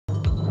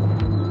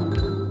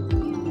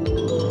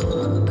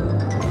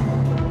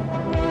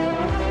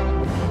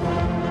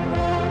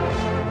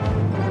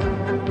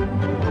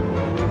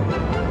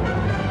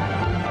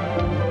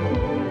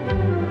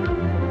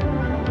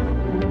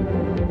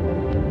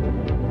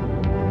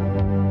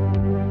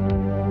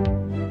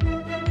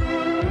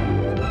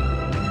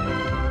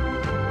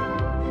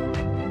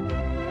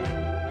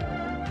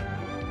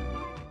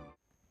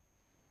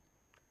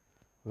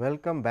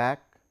Welcome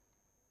back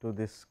to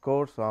this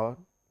course on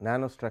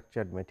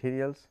nanostructured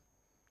materials,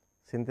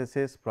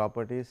 synthesis,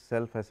 properties,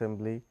 self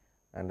assembly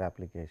and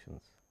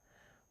applications.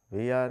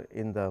 We are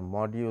in the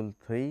module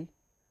 3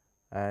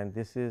 and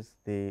this is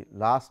the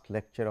last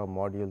lecture of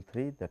module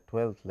 3, the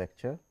 12th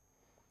lecture,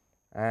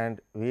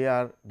 and we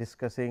are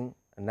discussing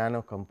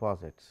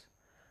nanocomposites.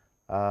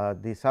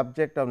 The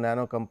subject of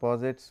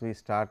nanocomposites we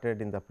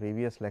started in the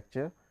previous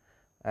lecture,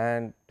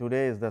 and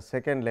today is the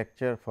second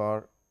lecture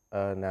for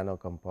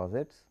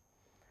nanocomposites.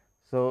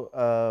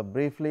 So,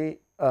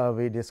 briefly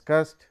we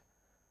discussed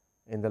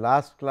in the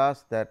last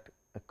class that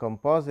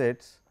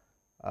composites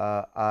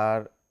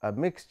are a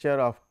mixture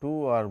of two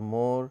or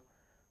more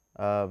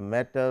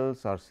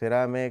metals or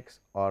ceramics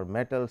or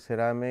metal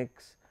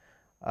ceramics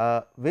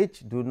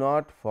which do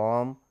not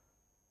form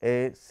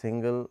a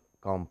single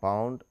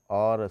compound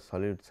or a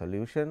solid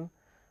solution.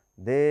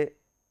 They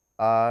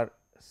are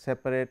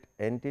separate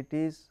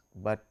entities,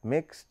 but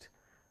mixed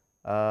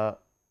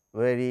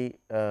very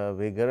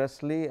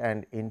vigorously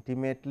and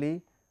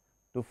intimately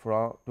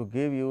to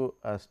give you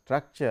a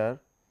structure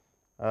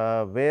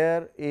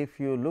where if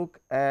you look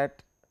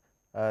at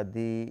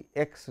the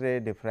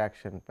X-ray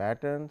diffraction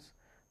patterns,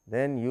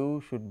 then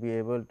you should be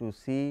able to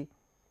see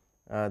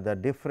the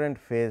different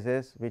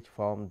phases which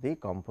form the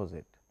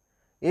composite.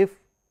 If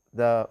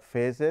the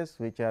phases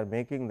which are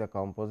making the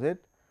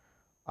composite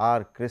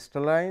are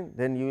crystalline,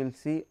 then you will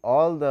see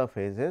all the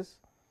phases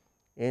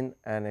in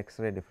an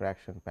X-ray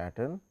diffraction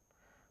pattern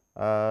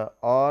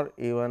or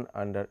even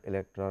under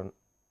electron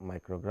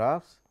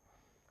micrographs.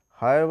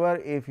 However,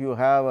 if you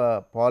have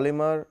a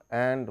polymer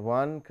and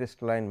one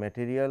crystalline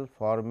material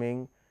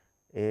forming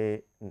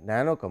a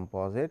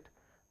nanocomposite,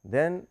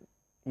 then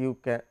you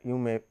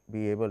may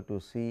be able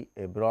to see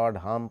a broad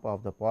hump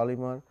of the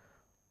polymer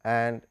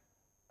and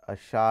a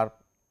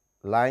sharp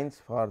lines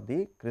for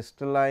the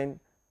crystalline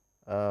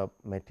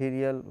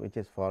material which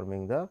is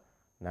forming the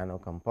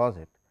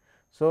nanocomposite.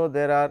 So,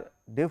 there are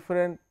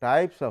different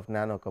types of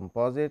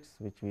nanocomposites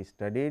which we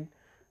studied,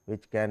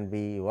 which can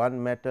be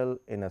one metal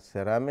in a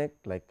ceramic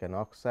like an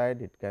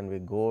oxide, it can be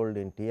gold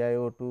in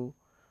TiO2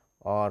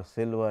 or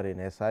silver in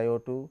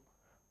SiO2,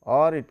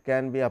 or it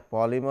can be a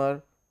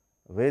polymer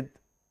with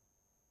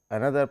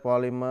another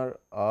polymer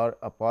or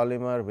a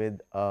polymer with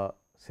a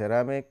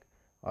ceramic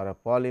or a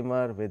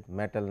polymer with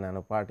metal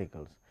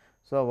nanoparticles.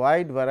 So, a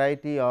wide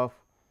variety of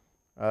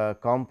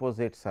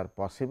composites are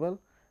possible,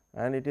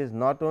 and it is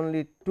not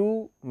only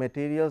two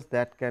materials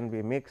that can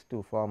be mixed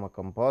to form a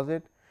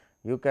composite,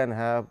 you can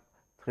have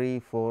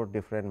 3-4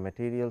 different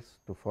materials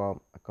to form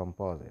a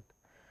composite.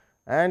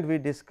 And we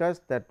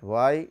discussed that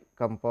why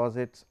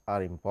composites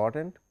are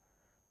important.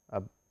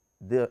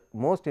 The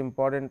most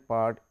important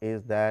part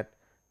is that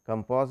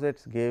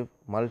composites give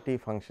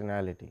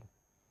multifunctionality.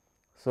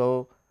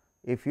 So,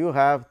 if you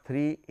have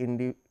 3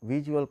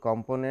 individual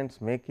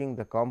components making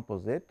the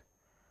composite,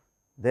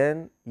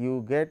 then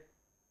you get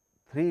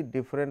 3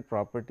 different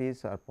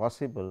properties are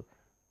possible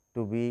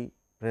to be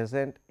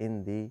present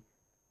in the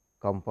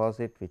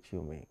composite which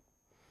you make.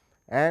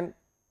 And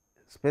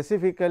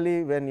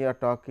specifically when you are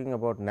talking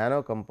about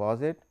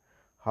nanocomposite,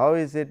 how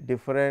is it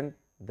different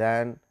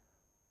than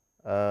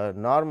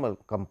normal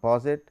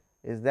composite,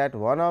 is that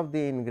one of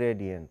the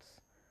ingredients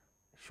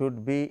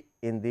should be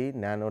in the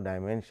nano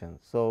dimension.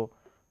 So,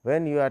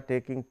 when you are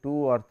taking 2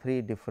 or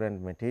 3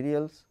 different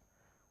materials,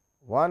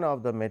 one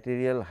of the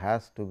material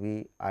has to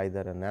be either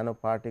a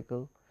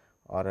nanoparticle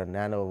or a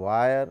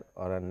nanowire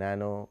or a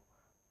nano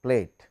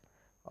plate.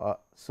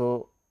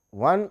 So,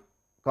 one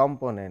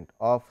component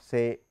of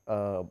say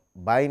a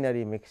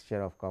binary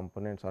mixture of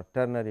components or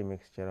ternary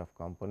mixture of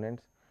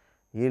components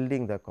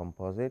yielding the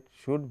composite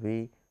should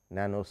be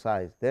nano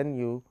size, then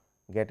you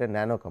get a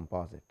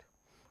nanocomposite.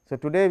 So,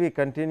 today we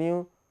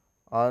continue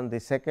on the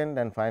second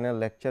and final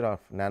lecture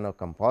of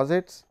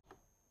nanocomposites.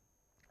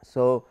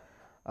 So,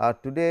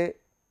 today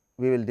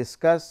we will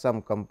discuss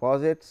some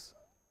composites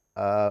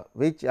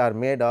which are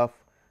made of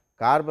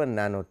carbon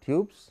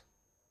nanotubes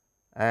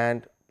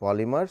and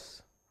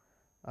polymers.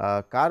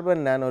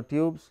 Carbon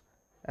nanotubes,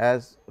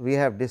 as we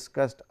have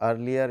discussed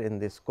earlier in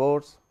this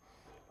course,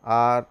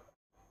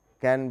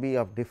 can be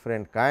of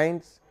different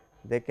kinds.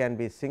 They can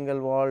be single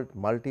walled,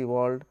 multi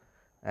walled,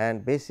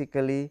 and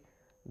basically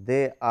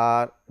they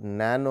are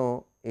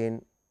nano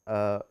in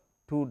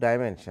 2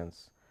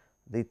 dimensions.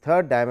 The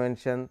third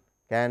dimension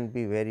can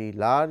be very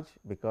large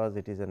because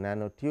it is a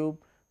nanotube.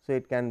 So,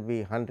 it can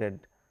be 100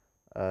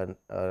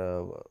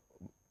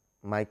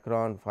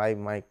 micron, 5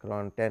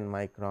 micron, 10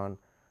 micron,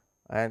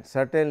 and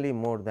certainly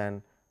more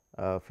than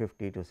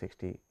 50 to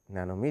 60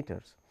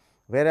 nanometers.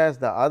 Whereas,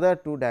 the other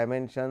 2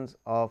 dimensions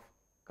of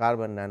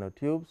carbon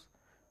nanotubes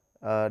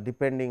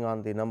depending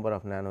on the number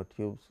of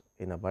nanotubes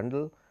in a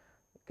bundle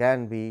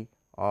can be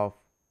of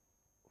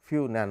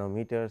few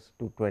nanometers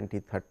to 20,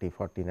 30,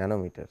 40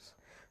 nanometers.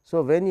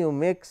 So, when you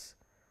mix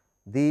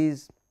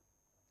these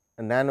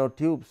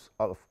nanotubes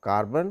of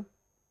carbon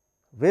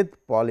with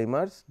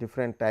polymers,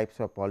 different types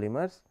of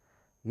polymers,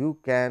 you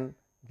can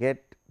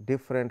get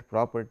different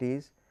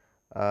properties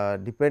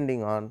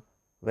depending on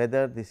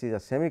whether this is a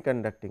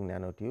semiconducting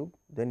nanotube,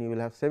 then you will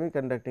have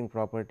semiconducting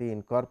property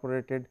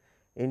incorporated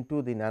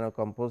into the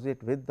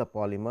nanocomposite with the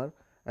polymer,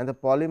 and the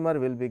polymer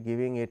will be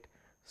giving it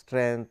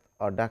strength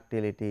or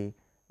ductility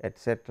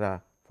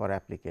etcetera for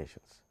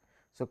applications.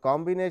 So,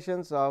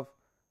 combinations of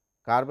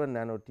carbon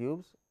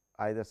nanotubes,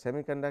 either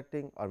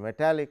semiconducting or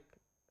metallic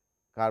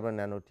carbon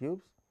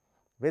nanotubes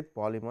with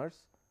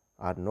polymers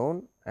are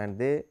known, and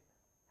they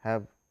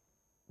have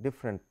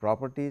different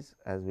properties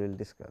as we will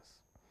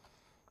discuss.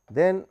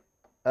 Then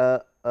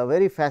a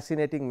very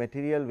fascinating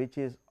material which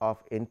is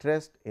of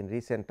interest in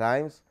recent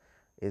times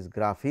is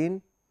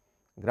graphene.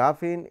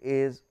 Graphene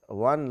is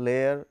one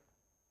layer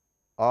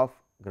of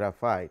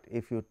graphite.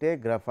 If you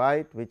take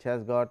graphite which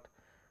has got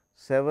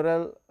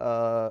several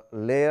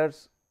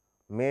layers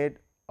made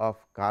of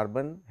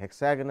carbon,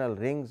 hexagonal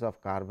rings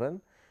of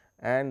carbon,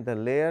 and the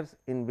layers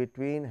in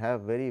between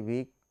have very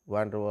weak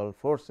van der Waals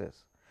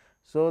forces.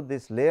 So,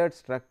 this layered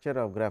structure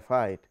of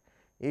graphite,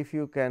 if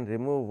you can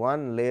remove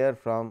one layer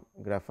from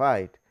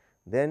graphite,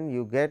 then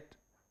you get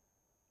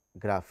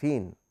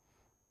graphene,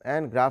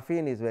 and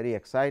graphene is very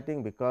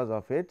exciting because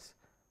of its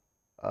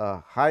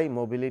high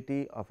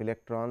mobility of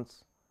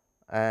electrons,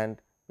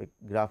 and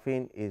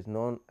graphene is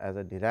known as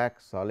a Dirac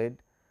solid,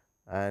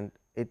 and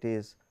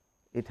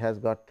it has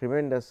got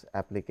tremendous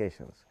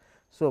applications.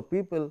 So,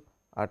 people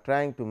are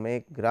trying to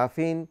make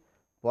graphene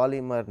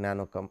polymer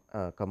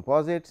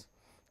composites.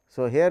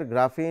 So, here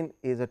graphene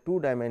is a two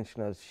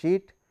dimensional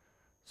sheet.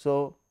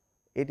 So,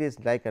 it is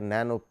like a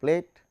nano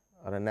plate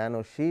or a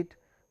nano sheet,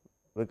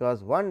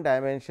 because one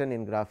dimension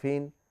in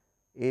graphene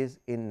is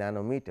in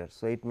nanometers.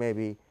 So, it may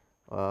be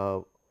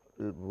 1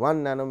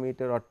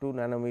 nanometer or 2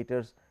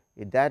 nanometers,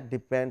 that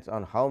depends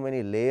on how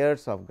many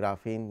layers of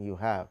graphene you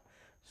have.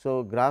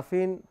 So,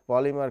 graphene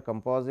polymer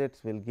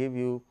composites will give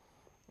you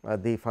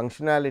the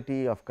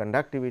functionality of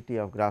conductivity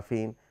of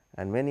graphene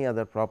and many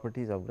other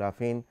properties of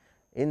graphene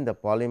in the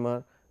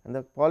polymer, and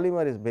the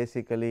polymer is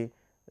basically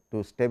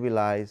to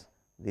stabilize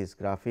this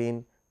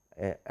graphene,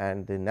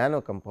 and the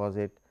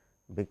nanocomposite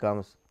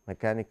becomes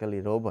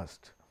mechanically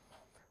robust.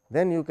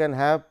 Then you can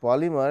have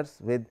polymers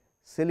with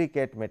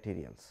silicate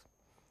materials.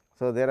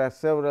 So, there are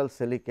several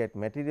silicate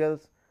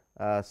materials,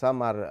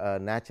 some are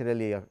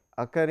naturally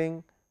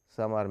occurring,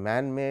 some are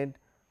man made.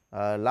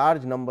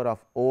 Large number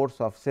of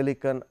ores of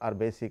silicon are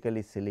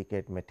basically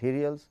silicate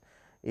materials.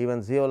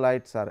 Even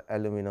zeolites are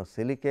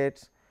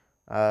aluminosilicates.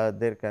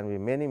 There can be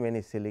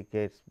many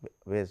silicates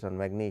based on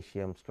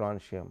magnesium,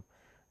 strontium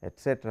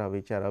etcetera,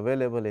 which are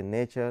available in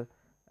nature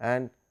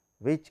and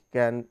which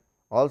can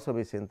also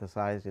be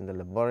synthesized in the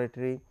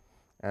laboratory,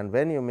 and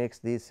when you mix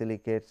these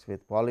silicates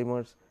with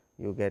polymers,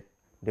 you get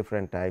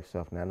different types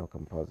of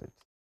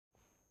nanocomposites.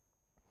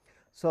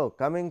 So,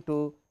 coming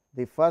to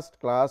the first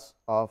class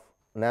of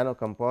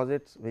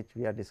nanocomposites which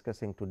we are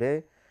discussing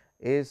today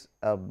is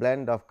a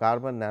blend of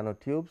carbon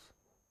nanotubes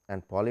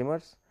and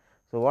polymers.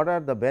 So, what are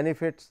the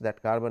benefits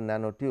that carbon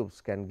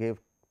nanotubes can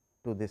give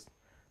to this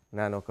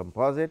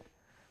nanocomposite?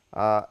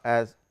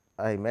 As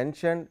I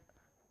mentioned,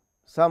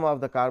 some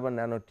of the carbon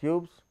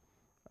nanotubes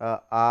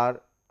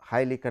are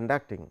highly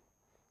conducting,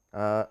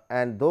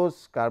 and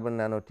those carbon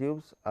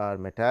nanotubes are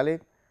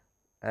metallic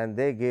and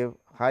they give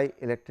high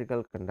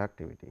electrical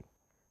conductivity.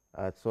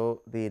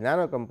 So, the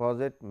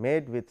nanocomposite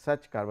made with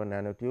such carbon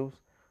nanotubes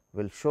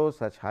will show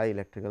such high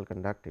electrical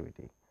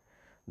conductivity.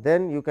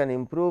 Then you can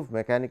improve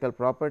mechanical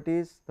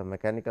properties, the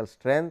mechanical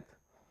strength,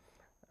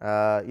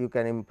 you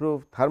can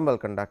improve thermal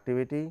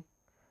conductivity,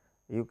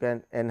 you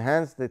can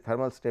enhance the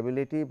thermal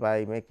stability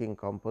by making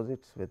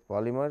composites with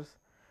polymers,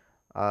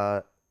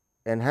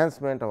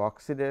 enhancement of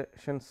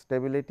oxidation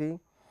stability,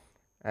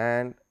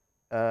 and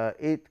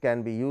it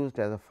can be used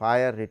as a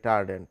fire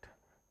retardant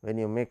when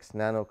you mix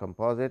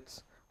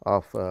nanocomposites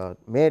of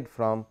made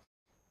from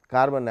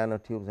carbon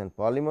nanotubes and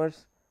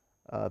polymers.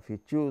 If you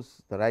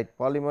choose the right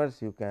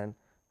polymers, you can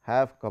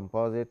have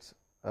composites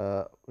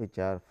which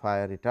are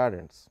fire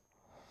retardants.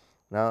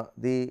 Now,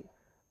 the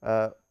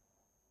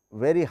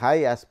very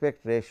high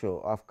aspect ratio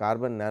of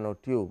carbon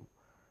nanotube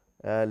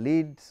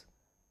leads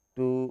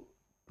to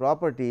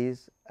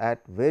properties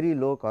at very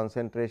low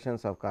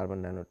concentrations of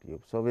carbon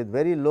nanotube. So, with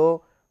very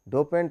low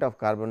dopant of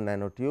carbon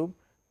nanotube,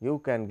 you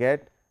can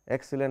get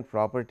excellent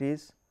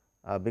properties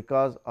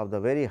because of the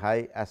very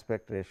high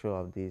aspect ratio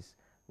of these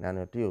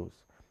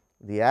nanotubes.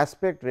 The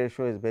aspect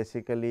ratio is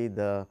basically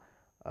the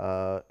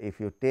if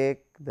you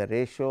take the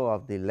ratio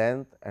of the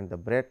length and the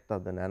breadth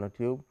of the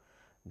nanotube,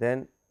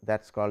 then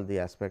that is called the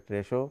aspect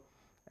ratio,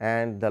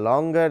 and the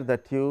longer the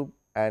tube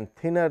and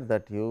thinner the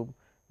tube,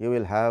 you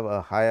will have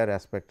a higher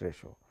aspect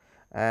ratio,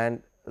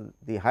 and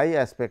the high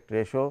aspect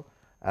ratio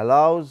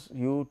allows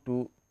you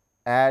to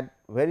add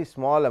very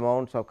small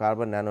amounts of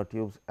carbon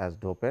nanotubes as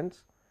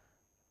dopants,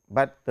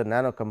 but the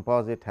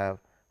nanocomposite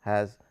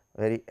has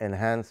very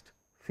enhanced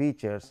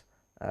features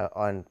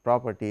and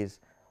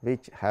properties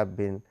which have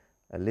been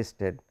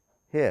listed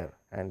here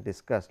and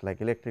discussed,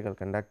 like electrical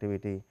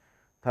conductivity,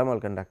 thermal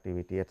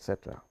conductivity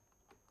etcetera.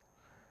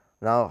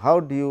 Now, how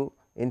do you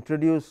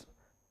introduce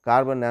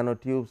carbon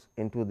nanotubes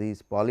into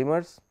these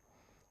polymers?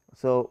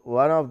 So,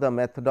 one of the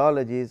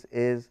methodologies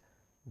is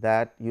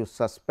that you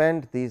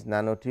suspend these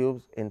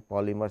nanotubes in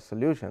polymer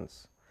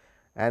solutions,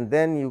 and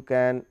then you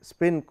can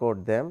spin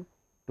coat them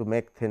to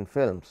make thin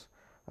films.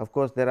 Of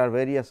course, there are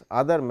various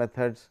other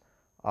methods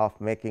of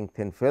making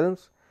thin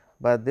films,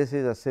 but this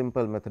is a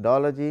simple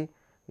methodology.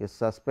 You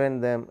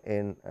suspend them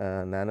in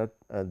the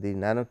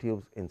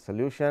nanotubes in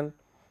solution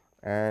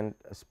and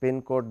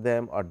spin coat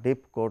them or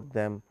dip coat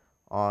them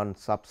on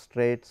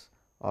substrates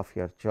of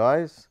your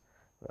choice.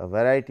 A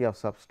variety of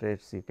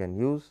substrates you can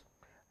use,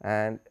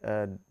 and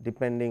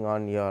depending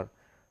on your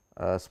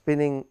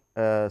spinning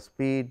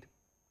speed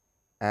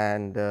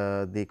and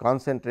the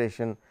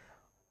concentration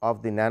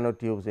of the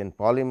nanotubes in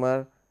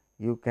polymer,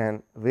 you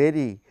can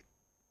vary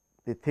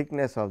the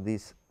thickness of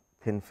these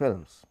thin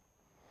films.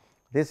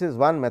 This is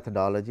one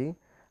methodology.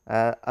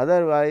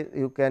 Otherwise,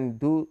 you can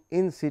do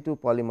in situ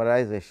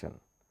polymerization.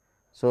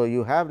 So,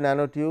 you have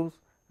nanotubes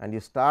and you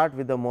start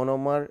with the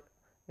monomer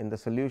in the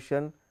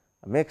solution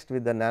mixed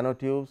with the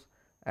nanotubes,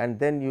 and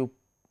then you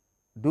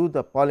do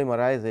the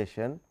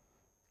polymerization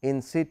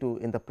in situ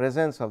in the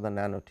presence of the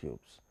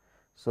nanotubes.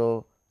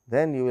 So,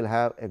 then you will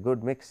have a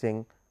good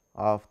mixing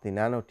of the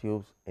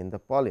nanotubes in the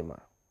polymer.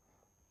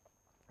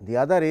 The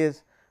other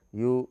is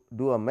you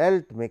do a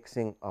melt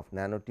mixing of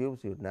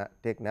nanotubes. You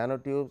take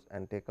nanotubes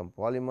and take a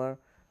polymer,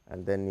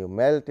 and then you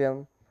melt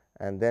them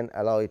and then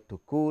allow it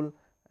to cool,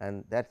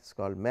 and that is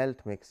called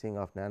melt mixing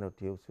of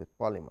nanotubes with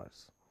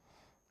polymers.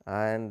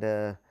 And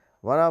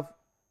one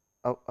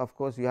of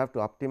course, you have to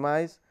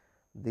optimize.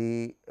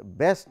 The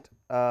best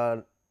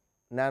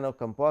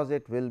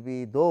nanocomposite will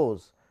be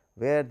those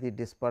where the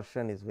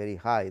dispersion is very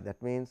high.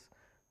 That means,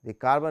 the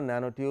carbon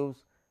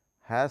nanotubes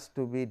has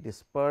to be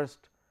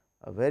dispersed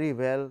very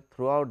well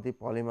throughout the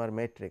polymer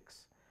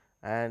matrix,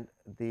 and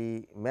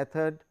the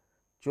method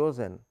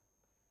chosen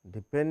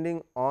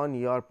depending on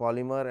your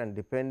polymer and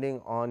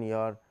depending on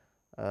your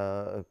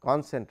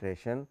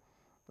concentration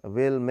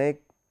will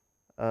make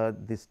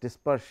this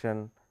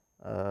dispersion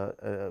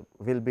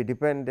will be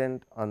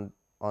dependent on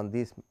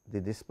this.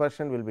 The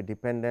dispersion will be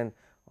dependent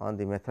on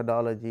the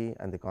methodology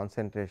and the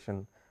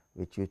concentration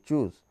which you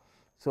choose.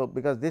 So,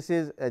 because this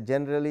is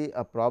generally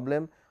a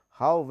problem,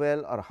 how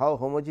well or how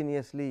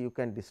homogeneously you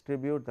can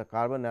distribute the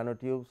carbon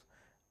nanotubes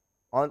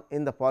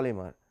in the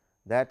polymer,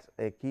 that is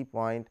a key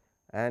point,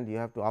 and you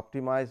have to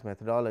optimize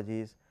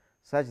methodologies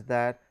such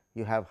that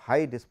you have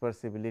high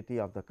dispersibility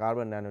of the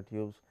carbon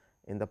nanotubes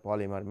in the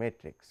polymer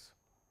matrix.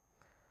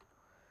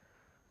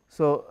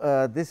 So,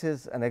 this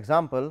is an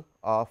example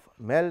of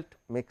melt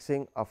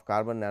mixing of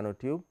carbon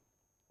nanotube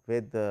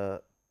with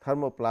the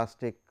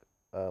thermoplastic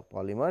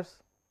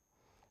polymers.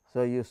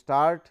 So, you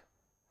start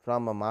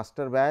from a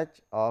master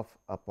batch of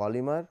a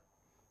polymer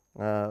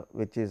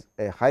which is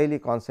a highly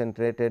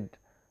concentrated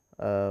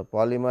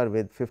polymer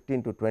with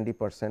 15 to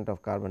 20%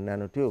 of carbon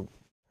nanotube,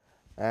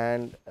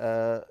 and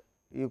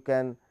you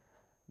can,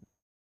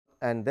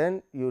 and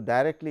then you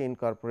directly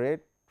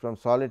incorporate from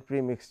solid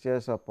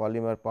premixtures of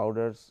polymer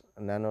powders,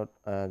 nano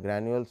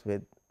granules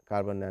with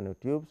carbon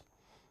nanotubes.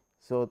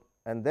 So,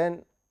 and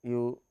then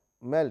you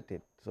melt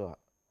it. So,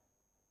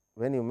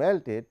 when you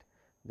melt it,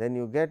 then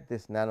you get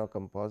this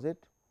nanocomposite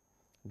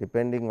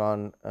depending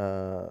on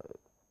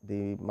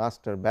the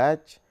master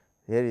batch.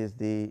 Here is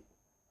the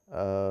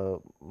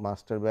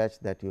master batch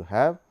that you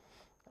have,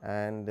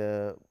 and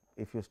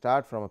if you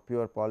start from a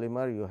pure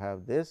polymer, you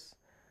have this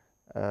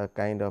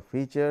kind of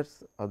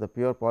features of the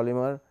pure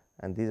polymer,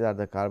 and these are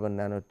the carbon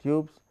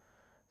nanotubes.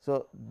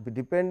 So,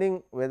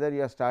 depending whether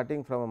you are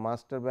starting from a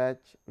master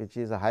batch, which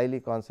is a highly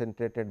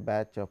concentrated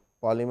batch of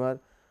polymer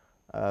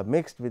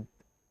mixed with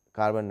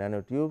carbon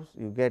nanotubes,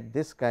 you get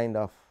this kind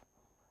of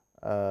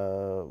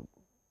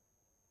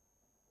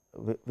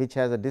which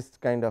has this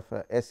kind of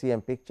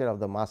SEM picture of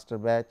the master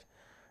batch,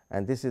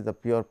 and this is the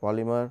pure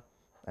polymer,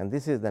 and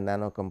this is the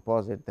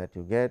nanocomposite that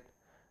you get.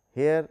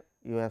 Here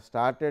you have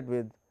started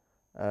with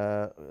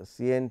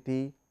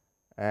CNT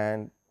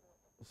and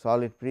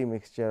solid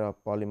premixture of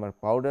polymer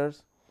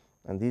powders,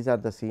 and these are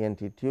the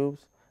CNT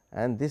tubes,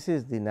 and this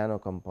is the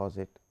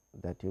nanocomposite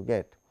that you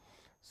get.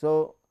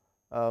 So,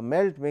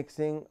 melt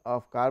mixing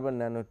of carbon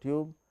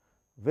nanotube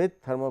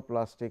with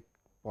thermoplastic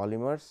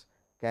polymers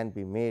can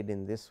be made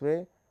in this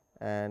way,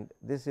 and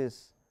this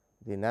is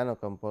the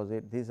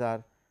nanocomposite. These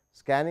are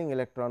scanning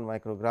electron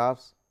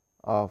micrographs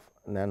of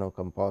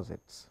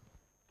nanocomposites.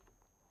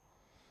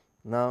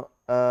 Now,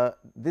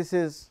 this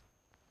is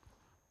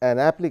an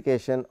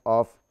application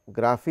of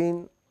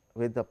graphene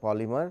with the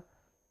polymer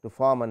to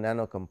form a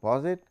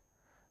nanocomposite,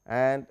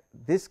 and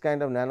this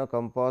kind of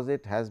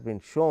nanocomposite has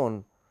been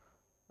shown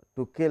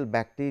to kill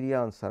bacteria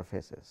on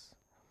surfaces.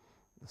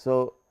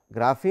 So,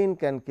 graphene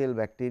can kill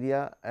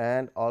bacteria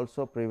and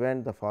also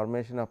prevent the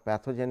formation of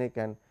pathogenic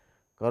and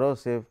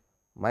corrosive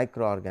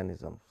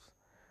microorganisms,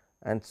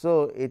 and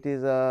so it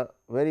is a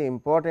very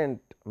important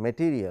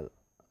material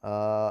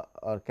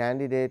or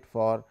candidate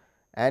for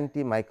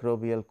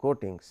antimicrobial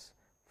coatings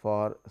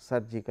for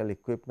surgical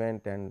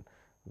equipment and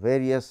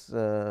various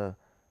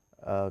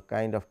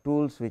kind of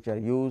tools which are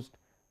used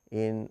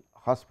in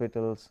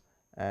hospitals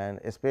and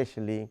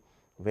especially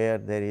where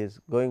there is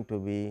going to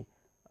be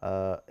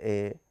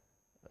a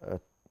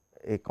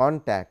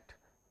contact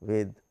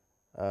with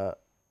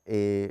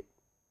a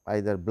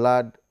either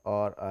blood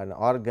or an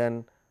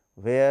organ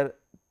where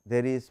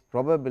there is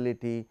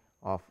probability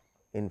of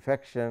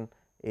infection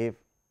if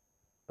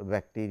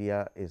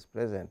bacteria is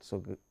present.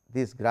 So,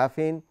 this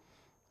graphene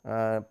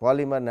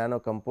polymer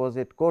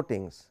nanocomposite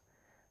coatings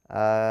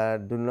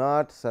do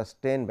not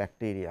sustain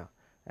bacteria,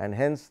 and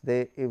hence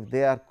if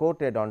they are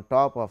coated on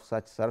top of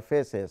such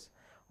surfaces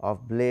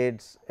of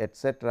blades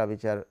etcetera,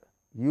 which are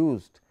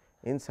used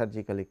in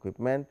surgical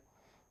equipment,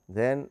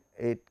 then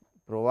it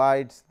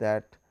provides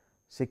that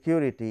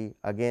security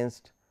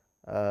against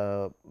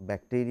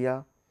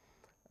bacteria.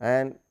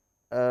 And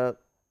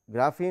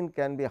graphene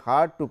can be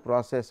hard to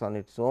process on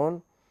its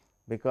own,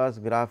 because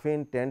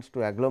graphene tends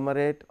to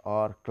agglomerate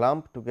or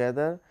clump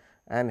together,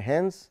 and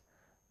hence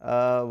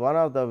one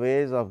of the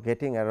ways of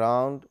getting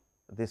around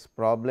this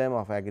problem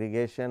of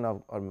aggregation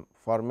of or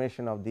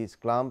formation of these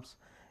clumps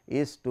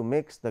is to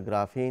mix the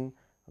graphene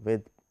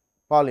with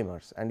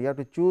polymers, and you have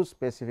to choose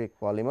specific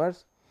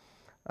polymers,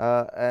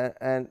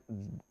 and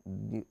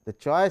the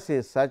choice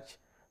is such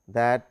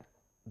that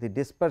the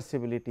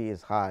dispersibility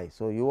is high.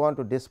 So, you want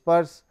to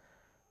disperse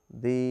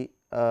the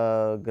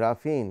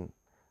graphene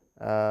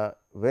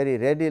very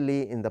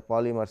readily in the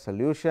polymer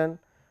solution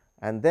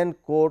and then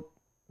coat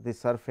the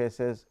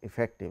surfaces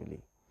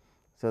effectively.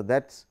 So,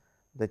 that is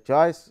the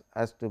choice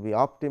has to be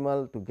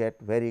optimal to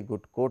get very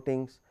good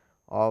coatings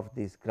of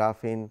these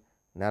graphene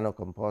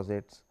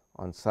nanocomposites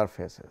on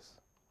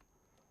surfaces.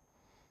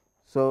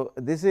 So,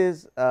 this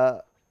is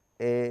a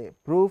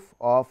proof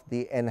of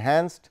the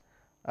enhanced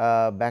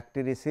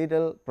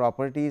bactericidal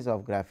properties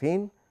of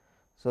graphene.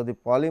 So, the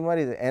polymer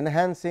is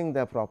enhancing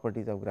the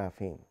properties of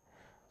graphene.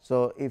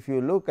 So, if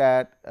you look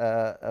at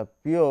a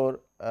pure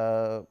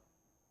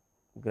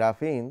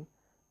graphene,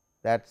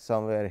 that is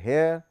somewhere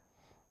here,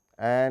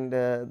 and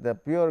the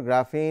pure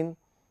graphene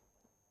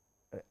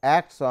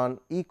acts on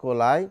E.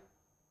 coli,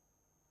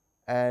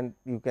 and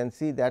you can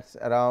see that is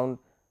around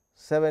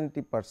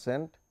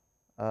 70%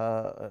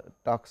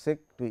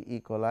 toxic to E.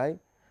 coli,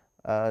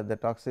 the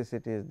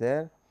toxicity is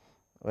there,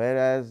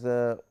 whereas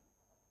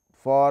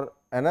for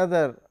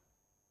another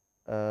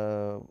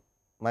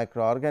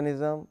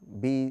microorganism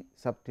B.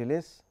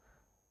 subtilis,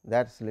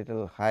 that is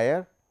little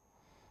higher.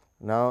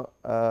 Now,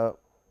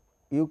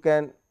 you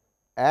can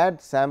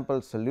add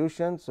sample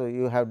solutions. So,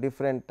 you have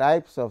different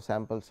types of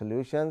sample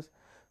solutions.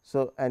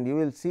 So, and you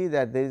will see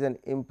that there is an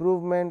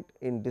improvement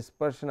in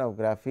dispersion of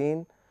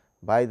graphene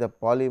by the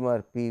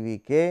polymer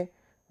PVK,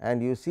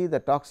 and you see the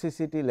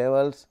toxicity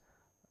levels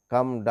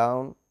come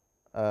down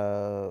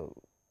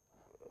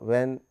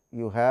when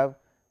you have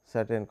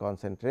certain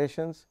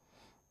concentrations.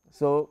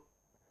 So,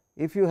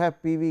 if you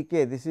have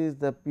PVK, this is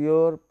the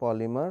pure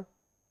polymer,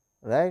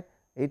 right.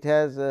 It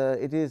has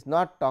it is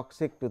not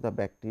toxic to the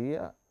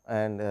bacteria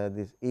and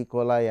this E.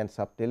 coli and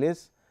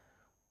subtilis.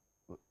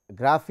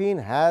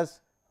 Graphene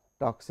has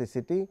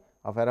toxicity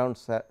of around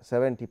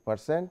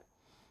 70%.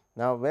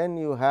 Now, when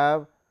you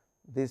have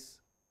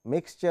this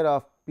mixture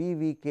of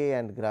PVK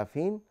and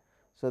graphene,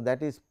 so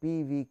that is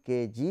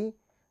PVKG,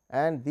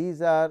 and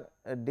these are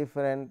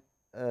different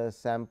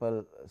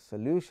sample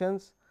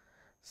solutions.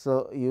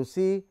 So, you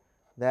see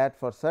that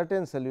for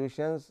certain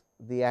solutions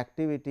the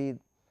activity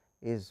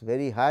is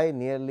very high,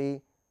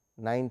 nearly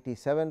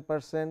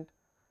 97%.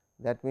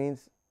 That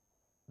means,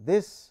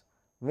 this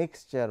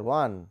mixture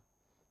 1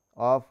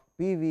 of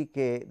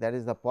PVK, that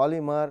is the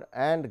polymer,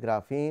 and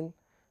graphene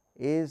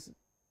is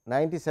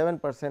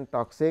 97%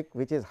 toxic,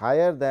 which is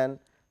higher than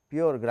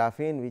pure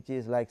graphene, which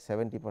is like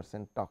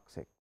 70%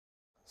 toxic.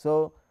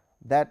 So,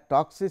 that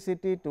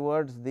toxicity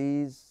towards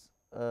these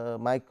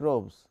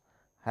microbes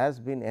has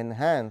been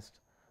enhanced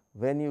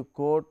when you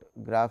coat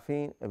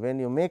graphene, when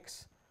you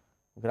mix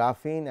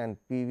graphene and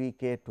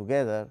PVK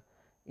together.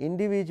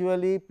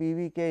 Individually,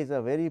 PVK is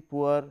a very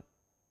poor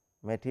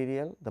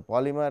material, the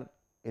polymer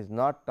is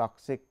not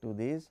toxic to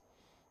these,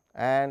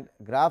 and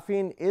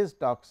graphene is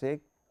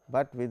toxic,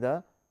 but with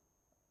a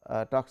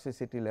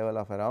toxicity level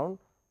of around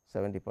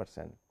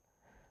 70%.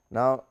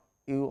 Now,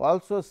 you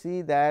also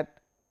see that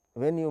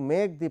when you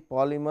make the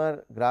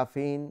polymer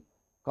graphene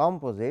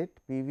composite,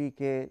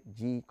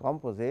 PVKG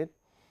composite,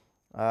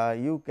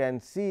 you can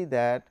see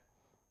that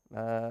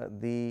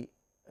the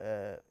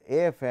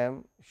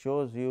AFM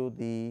shows you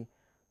the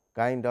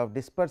kind of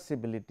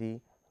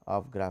dispersibility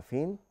of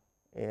graphene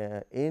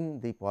in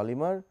the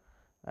polymer,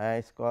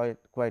 it is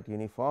quite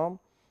uniform,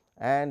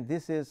 and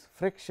this is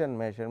friction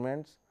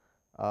measurements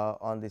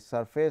on the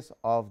surface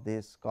of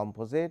this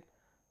composite,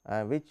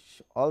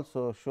 which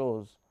also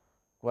shows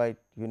quite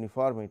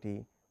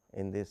uniformity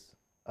in this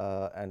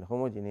and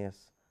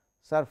homogeneous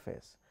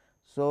surface.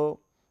 So,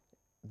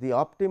 the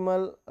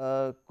optimal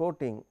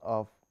coating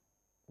of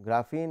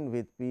graphene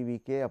with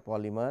PVK, a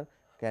polymer,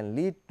 can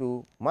lead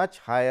to much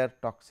higher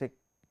toxic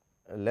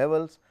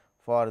levels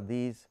for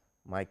these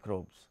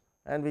microbes,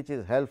 and which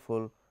is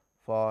helpful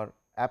for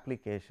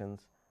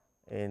applications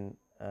in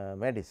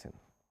medicine.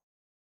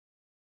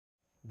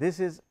 This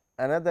is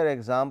another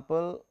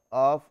example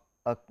of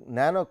a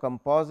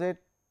nanocomposite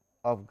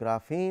of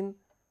graphene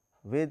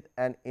with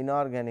an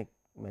inorganic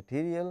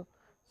material.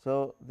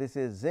 So, this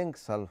is zinc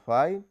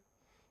sulphide,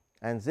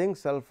 and zinc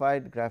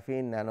sulphide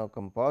graphene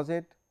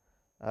nanocomposite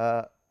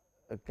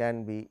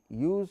can be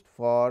used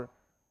for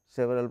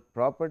several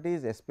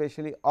properties,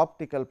 especially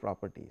optical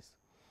properties.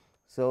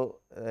 So,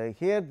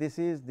 here this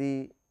is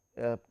the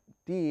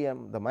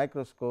TEM, the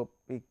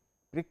microscopic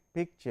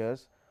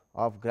pictures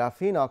of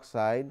graphene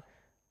oxide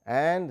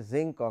and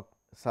zinc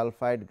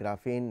sulphide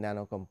graphene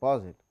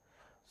nanocomposite.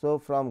 So,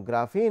 from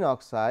graphene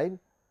oxide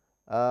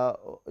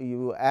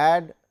you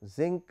add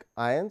zinc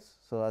ions.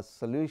 So, a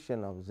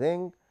solution of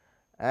zinc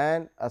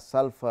and a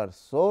sulfur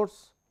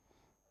source,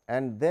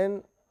 and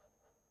then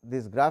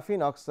this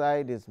graphene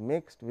oxide is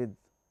mixed with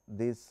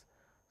this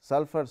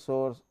sulfur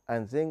source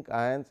and zinc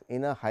ions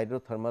in a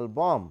hydrothermal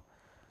bomb.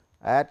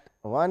 At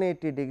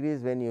 180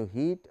 degrees, when you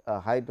heat a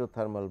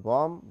hydrothermal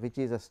bomb, which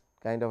is a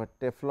kind of a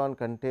Teflon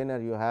container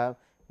you have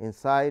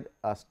inside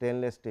a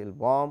stainless steel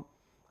bomb,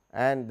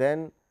 and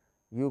then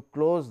you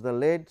close the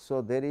lid.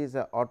 So, there is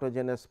a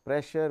autogenous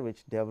pressure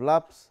which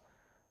develops,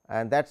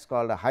 and that is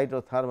called a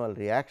hydrothermal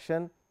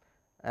reaction,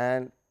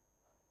 and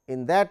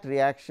in that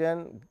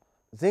reaction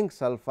zinc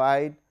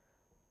sulphide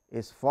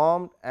is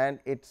formed and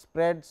it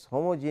spreads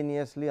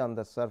homogeneously on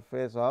the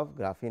surface of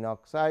graphene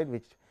oxide,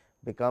 which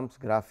becomes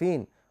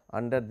graphene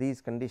under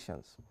these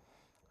conditions.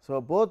 So,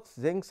 both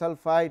zinc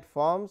sulphide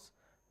forms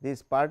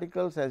these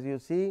particles as you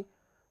see,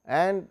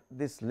 and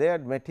this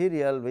layered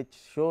material which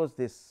shows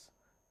this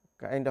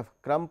kind of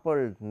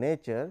crumpled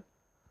nature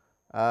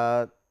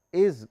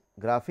is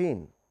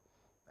graphene,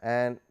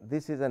 and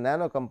this is a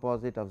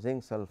nanocomposite of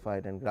zinc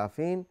sulphide and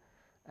graphene.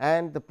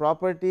 And the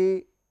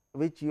property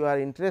which you are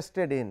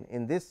interested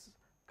in this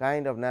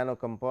kind of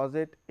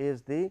nanocomposite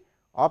is the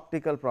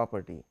optical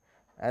property.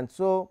 And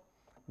so,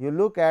 you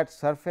look at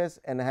surface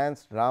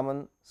enhanced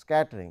Raman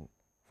scattering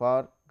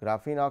for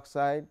graphene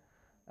oxide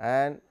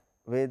and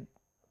with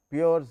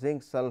pure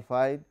zinc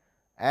sulphide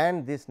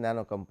and this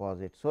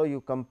nanocomposite. So, you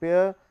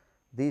compare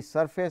the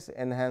surface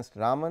enhanced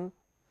Raman,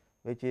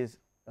 which is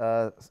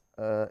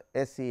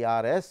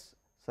SERS,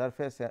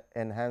 surface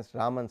enhanced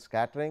Raman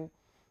scattering,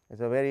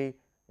 is a very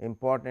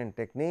important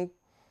technique,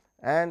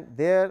 and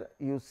there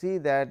you see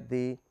that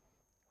the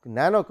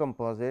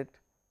nanocomposite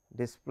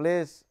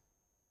displays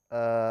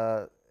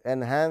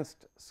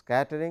enhanced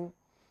scattering,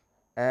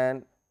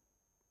 and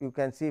you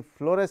can see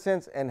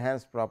fluorescence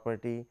enhanced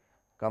property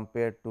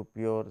compared to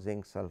pure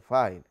zinc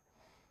sulphide.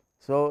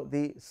 So,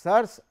 the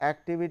SERS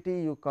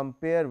activity you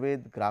compare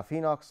with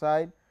graphene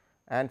oxide,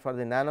 and for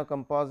the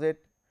nanocomposite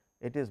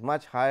it is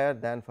much higher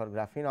than for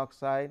graphene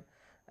oxide,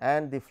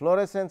 and the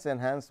fluorescence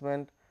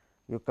enhancement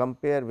you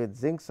compare with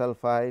zinc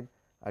sulphide,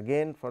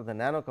 again for the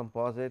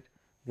nanocomposite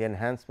the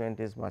enhancement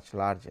is much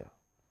larger.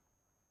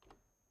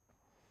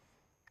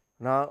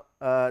 Now,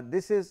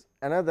 this is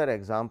another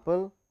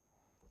example,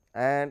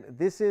 and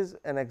this is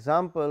an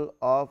example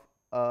of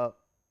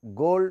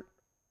gold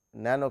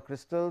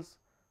nanocrystals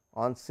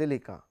on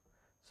silica.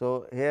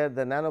 So, here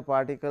the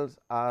nanoparticles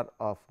are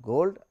of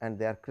gold and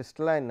they are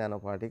crystalline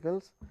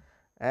nanoparticles,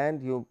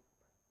 and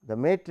the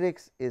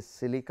matrix is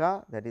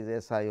silica, that is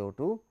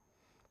SiO2,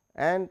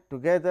 and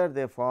together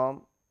they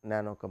form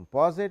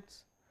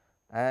nanocomposites.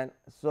 And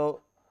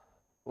so,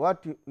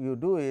 what you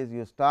do is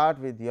you start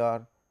with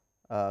your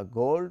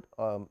gold,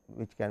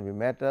 which can be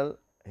metal.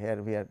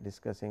 Here we are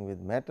discussing with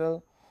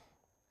metal,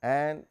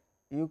 and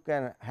you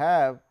can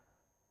have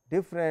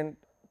different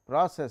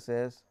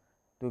processes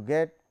to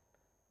get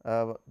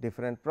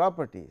different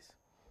properties.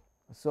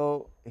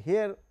 So,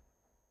 here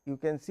you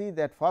can see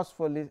that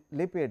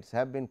phospholipids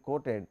have been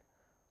coated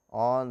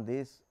on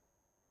these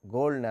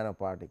gold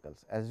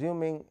nanoparticles.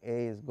 Assuming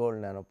A is gold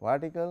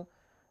nanoparticle,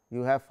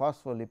 you have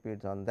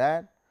phospholipids on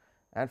that,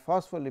 and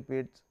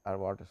phospholipids are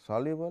water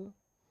soluble.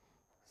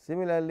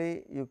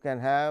 Similarly, you can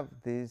have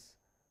these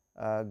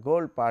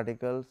gold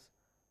particles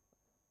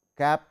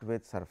capped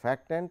with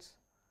surfactants,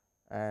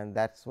 and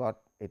that is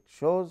what it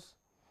shows.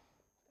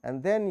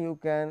 And then you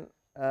can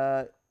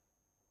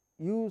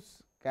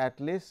use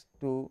catalyst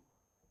to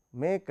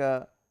make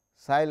a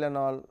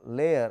silanol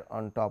layer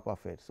on top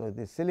of it. So,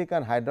 the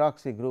silicon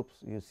hydroxy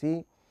groups you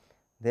see,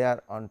 they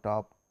are on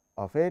top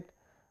of it.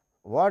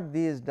 What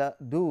these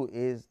do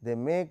is they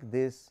make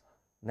these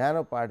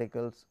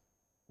nanoparticles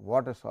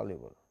water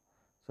soluble.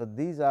 So,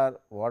 these are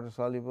water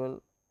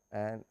soluble,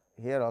 and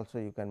here also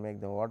you can make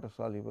them water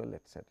soluble,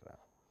 etc.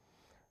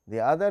 The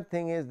other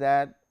thing is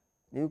that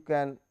you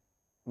can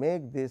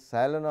make this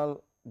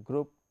silanol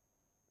group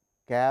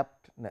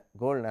capped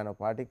gold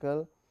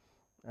nanoparticle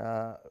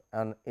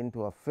and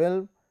into a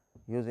film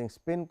using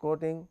spin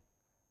coating,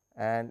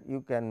 and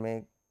you can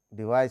make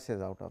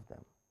devices out of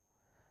them,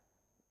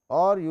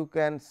 or you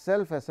can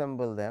self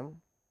assemble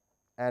them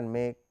and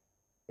make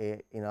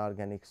a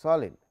inorganic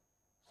solid.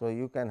 So,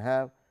 you can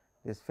have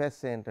this face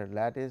centered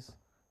lattice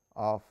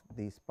of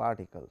these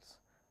particles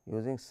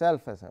using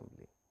self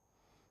assembly.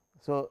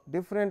 So,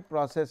 different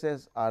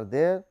processes are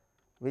there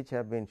which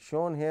have been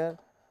shown here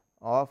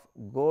of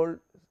gold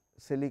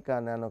silica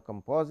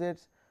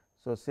nanocomposites.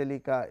 So,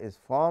 silica is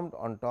formed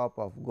on top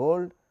of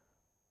gold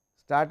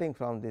starting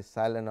from these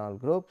silanol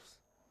groups,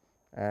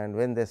 and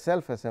when they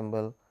self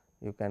assemble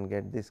you can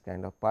get this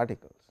kind of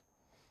particles.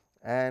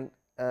 And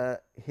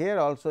here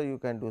also you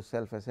can do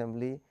self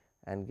assembly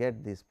and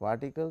get these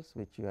particles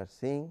which you are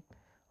seeing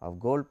of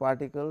gold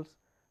particles,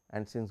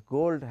 and since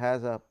gold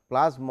has a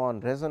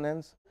plasmon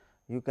resonance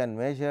you can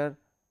measure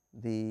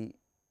the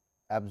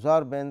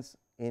absorbance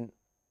in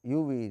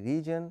UV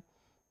region,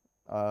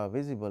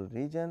 visible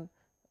region.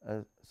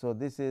 So,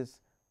 this is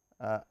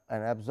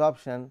an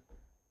absorption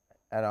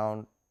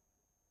around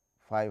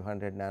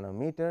 500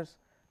 nanometers,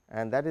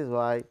 and that is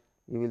why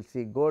you will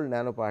see gold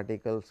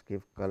nanoparticles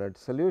give colored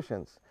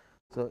solutions.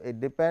 So, it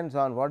depends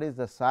on what is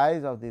the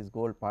size of these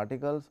gold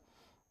particles.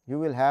 You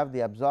will have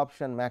the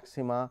absorption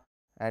maxima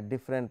at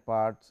different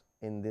parts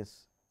in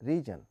this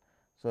region.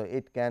 So,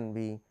 it can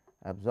be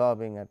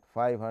absorbing at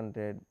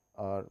 500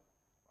 or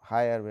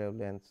higher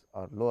wavelengths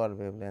or lower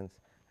wavelengths,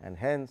 and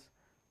hence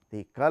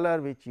the color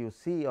which you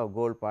see of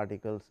gold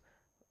particles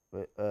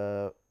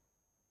will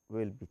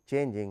be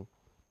changing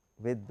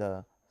with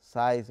the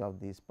size of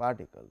these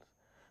particles.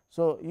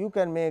 So, you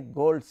can make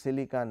gold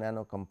silica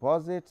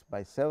nanocomposites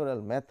by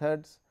several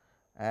methods,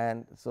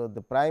 and so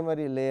the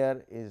primary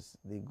layer is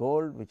the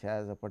gold which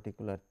has a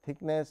particular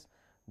thickness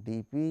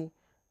dP,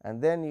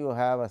 and then you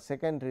have a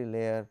secondary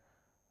layer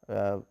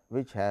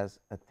which has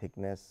a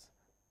thickness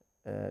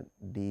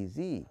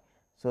dz.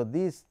 So,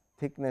 these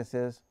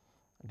thicknesses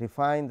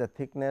define the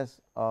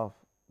thickness of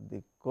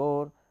the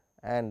core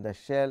and the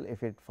shell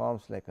if it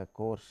forms like a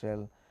core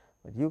shell,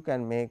 but you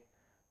can make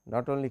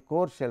not only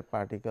core shell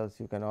particles,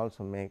 you can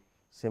also make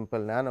simple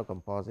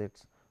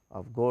nanocomposites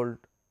of gold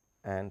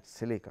and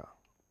silica.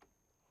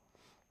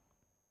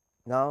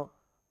 Now,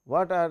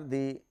 what are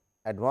the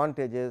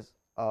advantages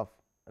of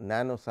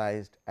nano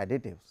sized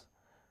additives?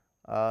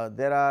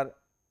 There are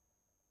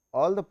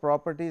all the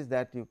properties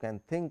that you can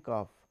think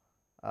of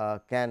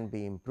can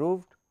be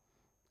improved,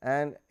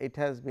 and it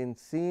has been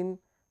seen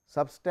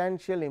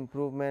substantial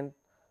improvement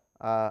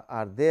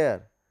are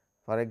there,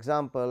 for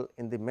example,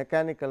 in the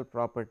mechanical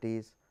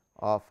properties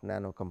of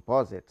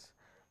nanocomposites,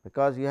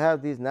 because you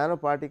have these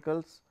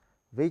nanoparticles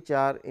which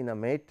are in a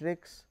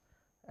matrix,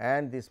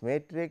 and this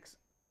matrix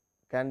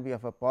can be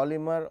of a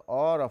polymer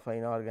or of an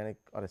inorganic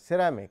or a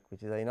ceramic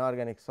which is an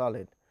inorganic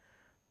solid.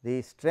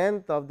 The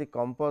strength of the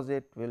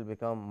composite will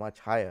become much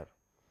higher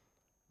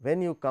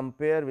when you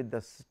compare with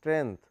the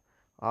strength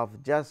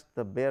of just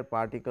the bare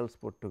particles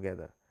put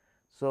together.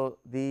 So,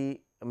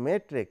 the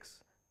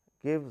matrix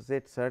gives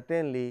it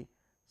certainly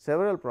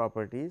several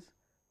properties,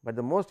 but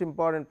the most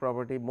important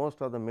property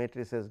most of the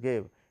matrices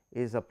give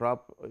is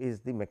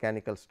the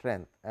mechanical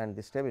strength and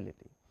the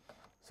stability.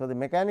 So, the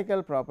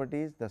mechanical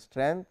properties, the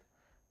strength,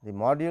 the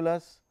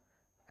modulus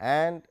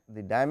and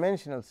the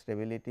dimensional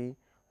stability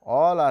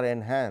all are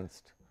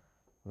enhanced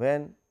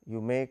when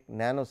you make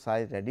nano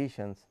sized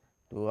additions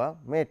to a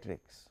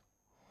matrix.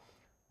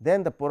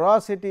 Then the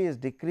porosity is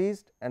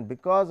decreased, and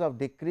because of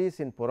decrease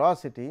in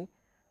porosity,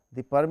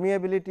 the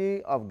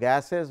permeability of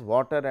gases,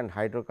 water and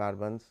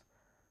hydrocarbons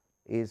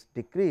is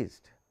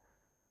decreased.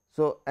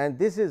 So, and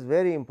this is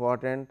very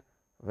important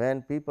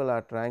when people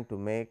are trying to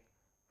make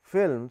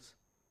films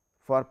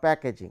for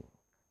packaging.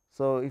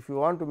 So, if you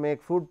want to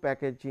make food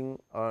packaging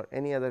or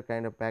any other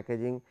kind of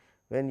packaging,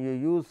 when you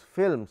use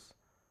films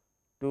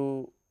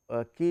to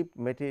keep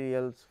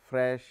materials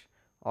fresh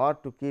or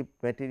to keep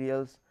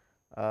materials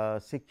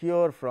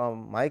secure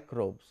from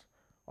microbes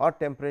or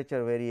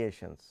temperature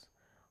variations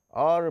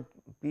or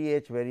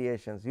pH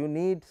variations, you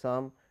need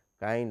some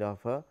kind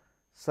of a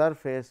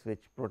surface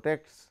which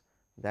protects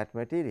that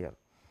material,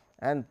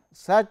 and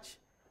such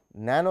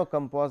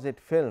nanocomposite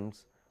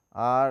films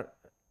are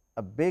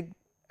a big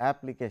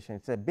application.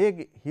 It is a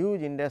big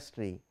huge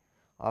industry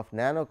of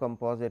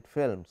nanocomposite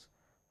films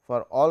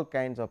for all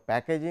kinds of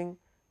packaging,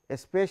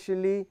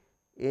 especially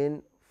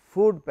in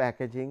food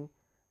packaging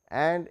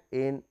and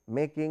in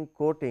making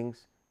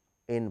coatings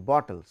in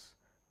bottles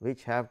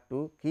which have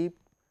to keep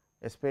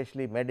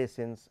especially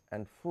medicines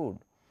and food.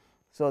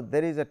 So,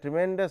 there is a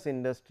tremendous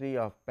industry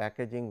of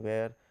packaging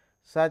where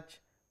such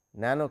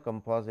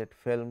nanocomposite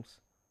films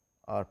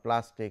or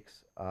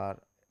plastics are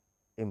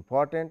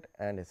important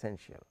and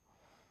essential.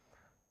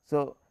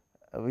 So,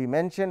 we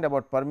mentioned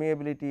about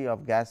permeability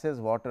of gases,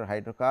 water,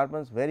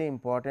 hydrocarbons, very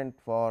important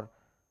for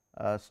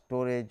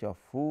storage of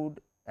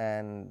food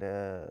and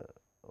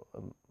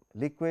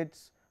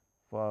liquids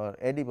for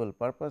edible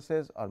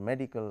purposes or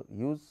medical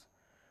use.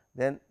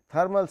 Then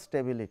thermal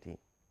stability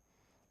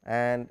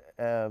and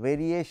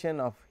variation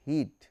of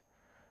heat.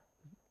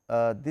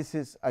 This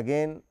is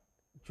again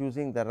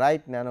choosing the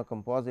right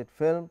nanocomposite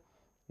film,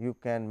 you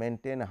can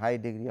maintain a high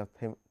degree of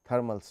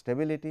thermal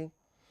stability.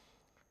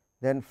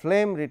 Then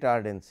flame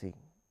retardancy.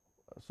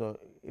 So,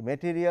 a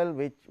material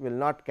which will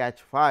not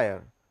catch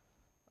fire,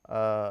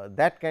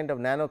 that kind of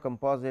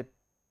nanocomposite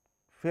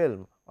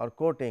film or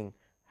coating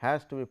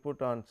has to be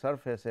put on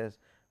surfaces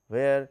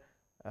where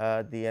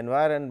the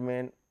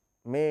environment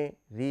may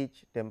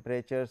reach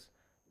temperatures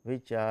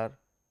which are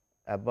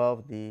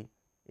above the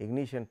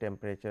ignition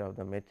temperature of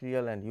the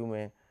material, and you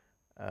may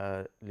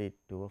lead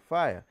to a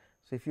fire.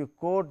 So, if you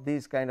coat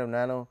these kind of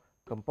nano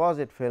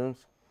composite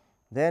films,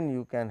 then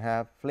you can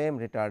have flame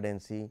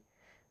retardancy,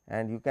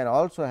 and you can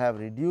also have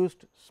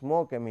reduced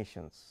smoke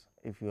emissions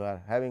if you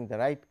are having the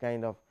right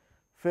kind of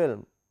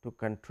film to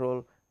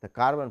control the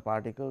carbon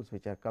particles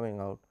which are coming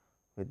out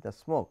with the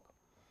smoke.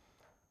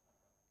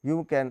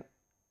 You can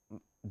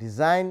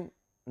design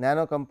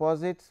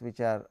nanocomposites which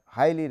are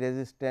highly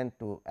resistant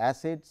to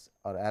acids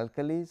or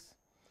alkalis.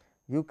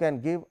 You can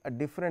give a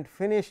different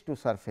finish to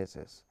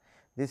surfaces.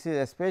 This is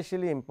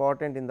especially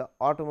important in the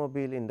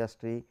automobile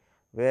industry,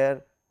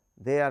 where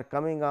they are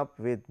coming up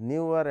with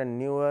newer and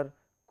newer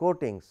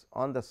coatings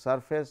on the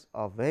surface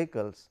of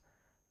vehicles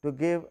to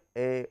give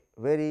a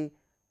very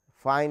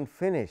fine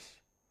finish.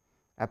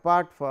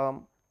 Apart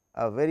from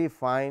a very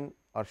fine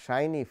or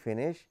shiny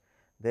finish,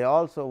 they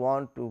also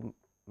want to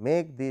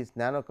make these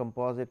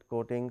nanocomposite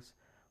coatings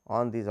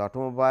on these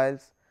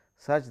automobiles,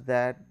 such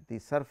that the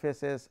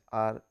surfaces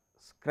are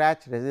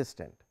scratch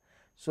resistant.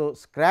 So,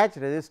 scratch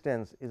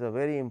resistance is a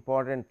very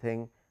important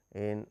thing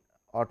in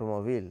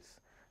automobiles,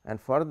 and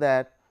for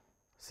that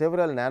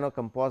several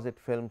nanocomposite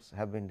films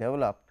have been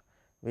developed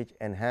which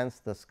enhance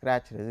the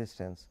scratch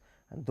resistance,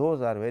 and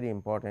those are very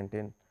important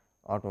in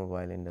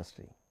automobile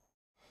industry.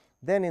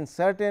 Then in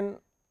certain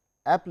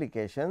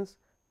applications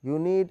you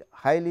need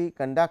highly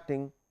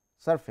conducting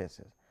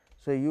surfaces.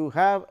 So, you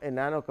have a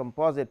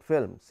nanocomposite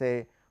film,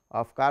 say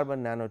of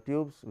carbon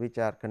nanotubes, which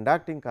are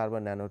conducting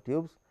carbon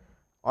nanotubes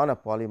on a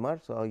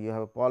polymer. So, you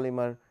have a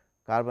polymer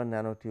carbon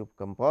nanotube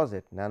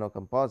composite,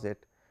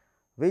 nanocomposite,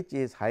 which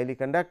is highly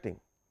conducting,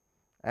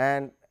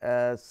 and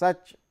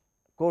such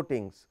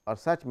coatings or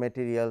such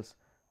materials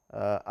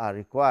are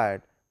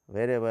required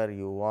wherever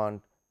you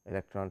want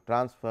electron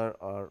transfer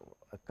or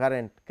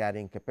current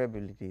carrying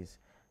capabilities.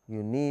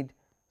 You need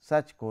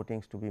such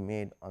coatings to be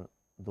made on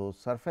those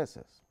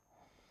surfaces.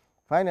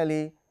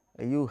 Finally,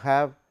 you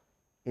have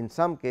in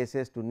some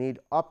cases to need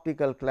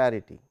optical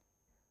clarity.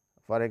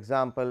 For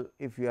example,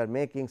 if you are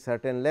making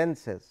certain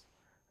lenses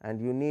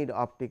and you need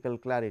optical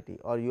clarity,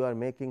 or you are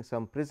making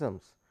some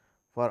prisms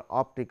for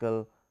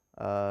optical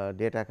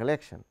data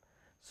collection.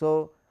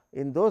 So,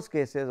 in those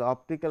cases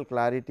optical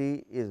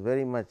clarity is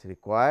very much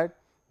required.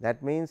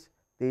 That means,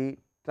 the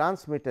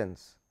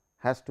transmittance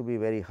has to be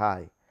very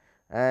high,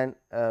 and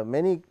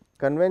many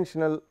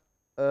conventional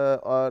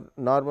or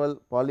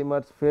normal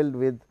polymers filled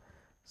with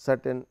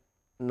certain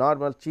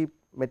normal cheap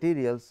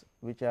materials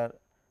which are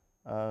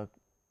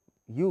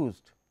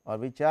used or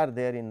which are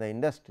there in the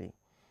industry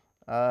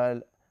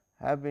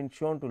have been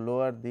shown to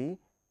lower the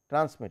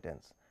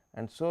transmittance.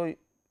 And so,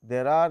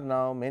 there are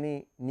now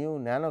many new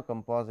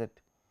nanocomposite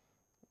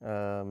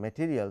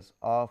materials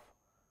of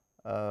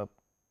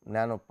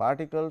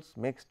nanoparticles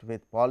mixed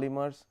with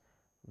polymers,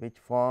 which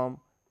form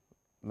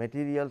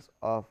materials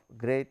of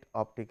great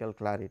optical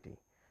clarity.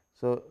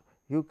 So,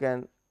 you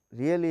can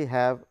really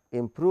have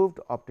improved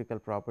optical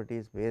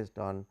properties based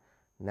on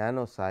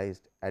nano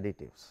sized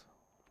additives.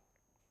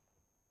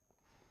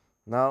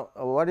 Now,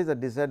 what is the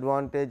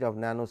disadvantage of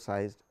nano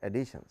sized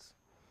additions?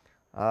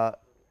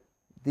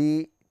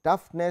 The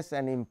toughness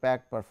and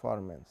impact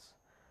performance.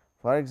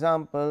 For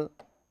example,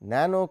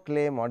 nano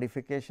clay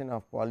modification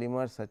of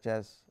polymers such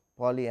as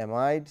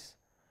polyamides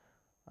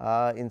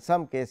in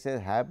some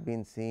cases have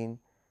been seen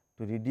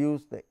to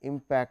reduce the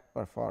impact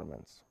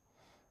performance.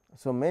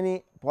 So,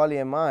 many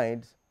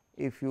polyamides,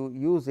 if you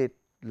use it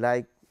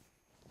like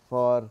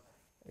for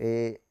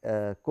a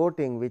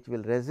coating which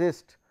will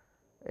resist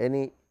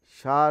any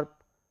sharp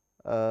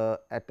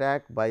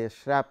attack by a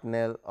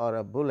shrapnel or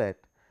a bullet,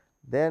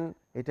 then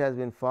it has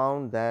been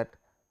found that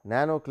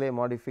nano clay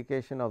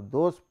modification of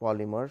those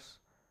polymers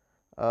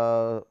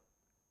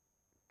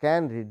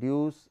can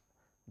reduce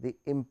the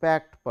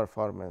impact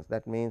performance.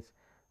 That means,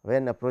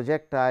 when a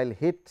projectile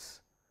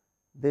hits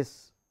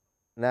this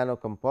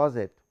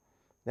nanocomposite,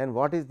 then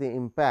what is the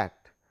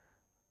impact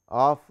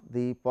of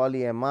the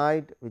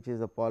polyamide, which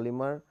is a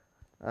polymer.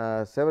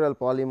 Several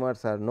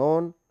polymers are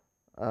known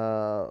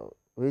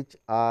which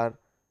are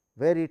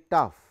very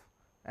tough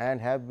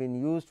and have been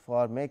used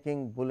for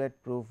making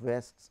bulletproof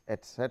vests,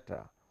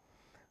 etc.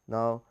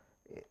 Now,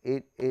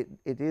 it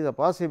is a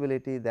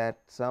possibility that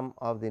some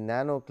of the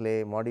nano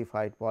clay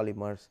modified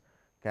polymers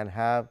can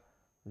have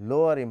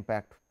lower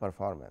impact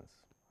performance.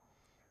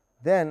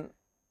 Then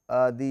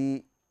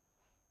the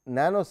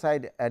nano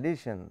side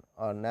addition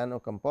or nano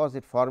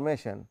composite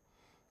formation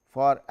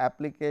for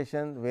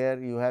application where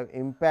you have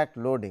impact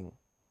loading,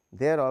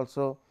 there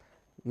also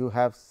you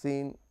have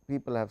seen,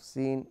 people have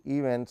seen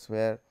events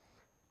where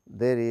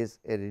there is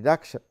a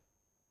reduction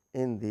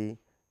in the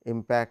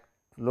impact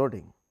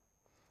loading.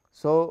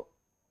 So,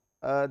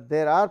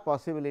 there are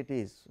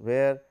possibilities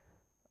where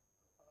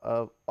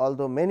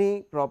although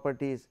many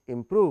properties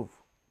improve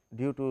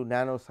due to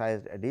nano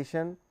sized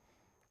addition,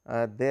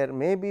 there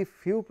may be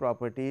few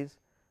properties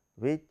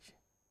which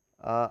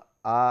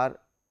are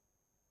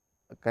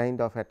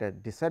kind of at a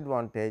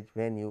disadvantage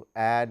when you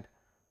add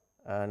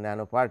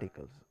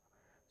nanoparticles.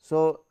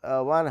 So,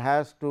 one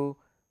has to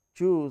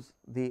choose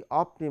the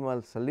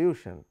optimal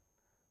solution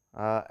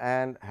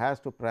and has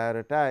to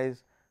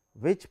prioritize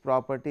which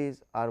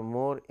properties are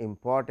more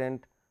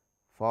important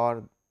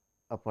for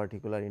a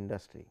particular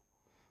industry,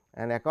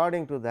 and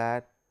according to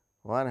that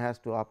one has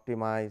to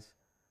optimize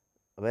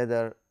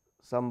whether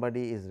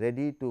somebody is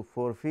ready to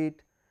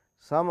forfeit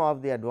some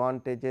of the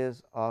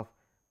advantages of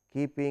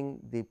keeping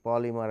the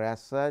polymer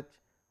as such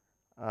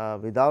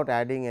without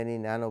adding any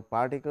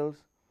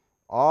nanoparticles,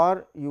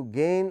 or you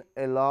gain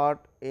a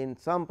lot in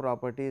some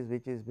properties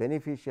which is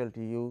beneficial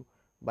to you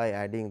by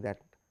adding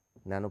that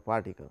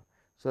nanoparticle.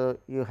 So,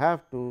 you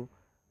have to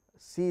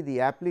see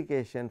the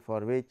application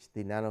for which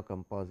the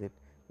nanocomposite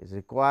is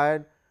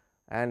required,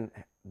 and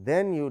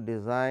then you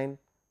design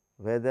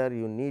whether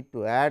you need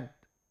to add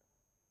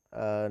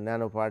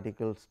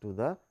nanoparticles to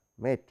the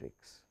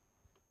matrix.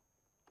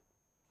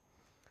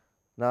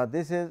 Now,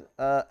 this is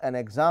an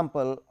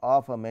example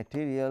of a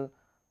material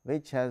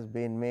which has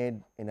been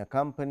made in a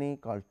company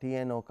called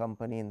TNO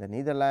company in the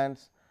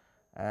Netherlands,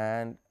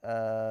 and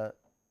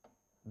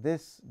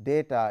this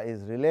data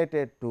is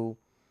related to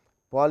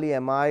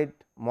polyamide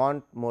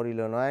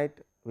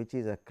montmorillonite, which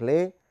is a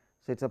clay.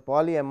 So, it is a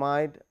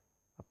polyamide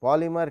a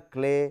polymer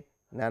clay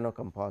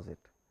nanocomposite.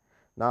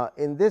 Now,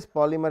 in this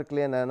polymer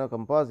clay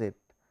nanocomposite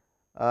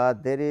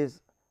there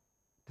is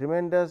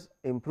tremendous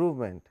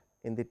improvement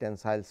in the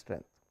tensile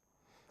strength.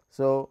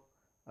 So,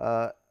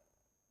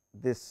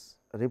 this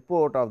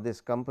report of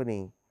this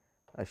company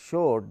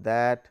showed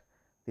that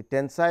the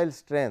tensile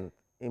strength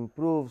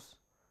improves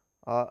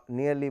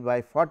nearly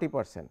by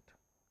 40%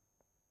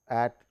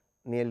 at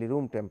nearly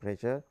room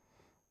temperature,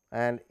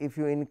 and if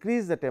you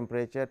increase the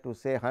temperature to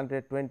say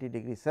 120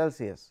 degree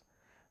Celsius,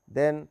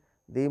 then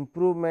the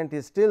improvement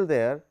is still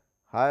there.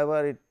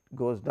 However, it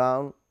goes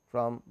down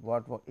from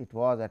what it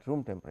was at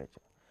room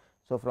temperature.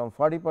 So, from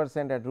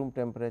 40% at room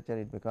temperature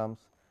it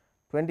becomes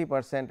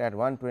 20% at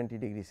 120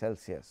 degree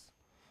Celsius,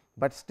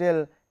 but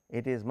still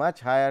it is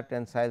much higher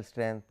tensile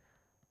strength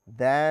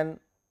than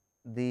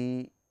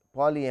the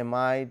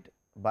polyamide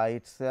by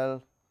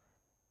itself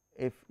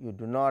if you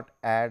do not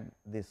add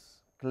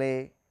this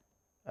clay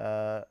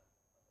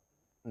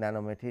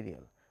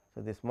nanomaterial.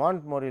 So, this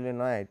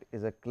montmorillonite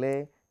is a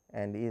clay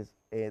and is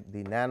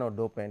the nano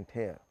dopant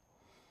here.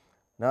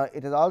 Now,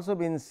 it has also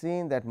been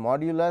seen that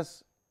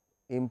modulus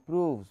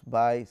improves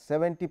by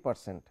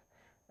 70%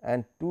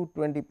 and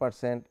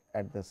 220%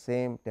 at the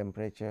same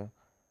temperature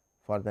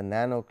for the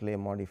nano clay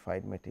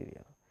modified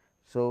material.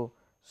 So,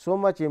 so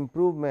much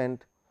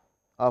improvement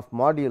of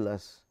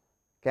modulus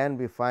can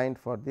be found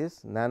for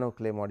this nano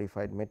clay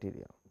modified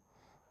material.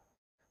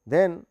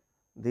 Then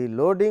the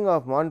loading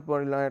of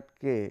montmorillonite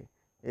clay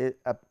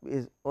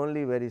is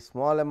only very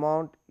small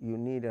amount, you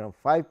need around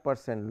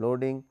 5%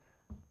 loading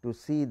to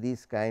see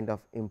this kind of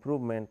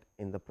improvement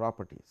in the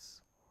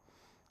properties.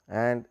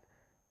 And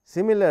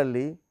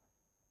similarly,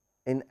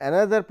 in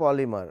another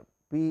polymer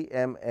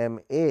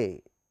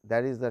PMMA,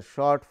 that is the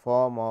short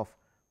form of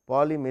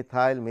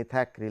polymethyl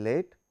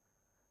methacrylate,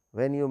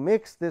 when you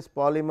mix this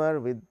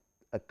polymer with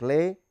a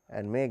clay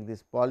and make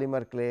this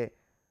polymer clay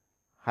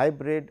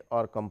hybrid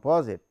or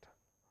composite,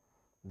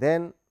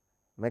 then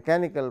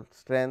mechanical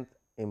strength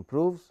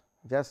improves,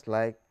 just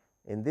like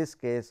in this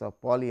case of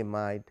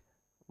polyamide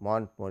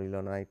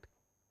montmorillonite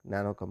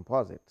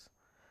nanocomposites.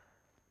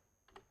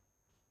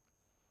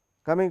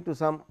 Coming to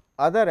some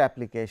other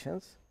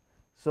applications.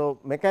 So,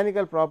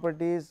 mechanical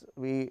properties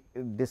we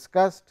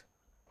discussed.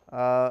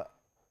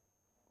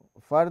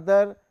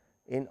 Further,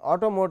 in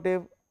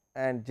automotive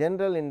and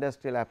general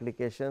industrial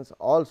applications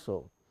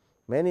also,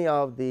 many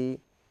of the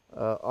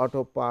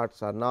auto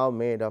parts are now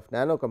made of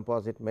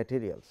nanocomposite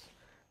materials,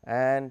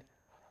 and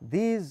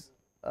these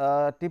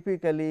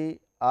typically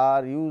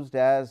are used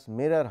as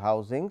mirror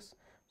housings.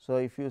 So,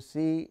 if you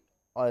see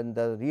on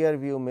the rear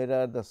view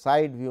mirror, the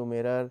side view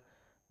mirror,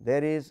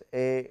 there is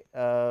a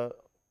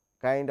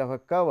kind of a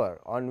cover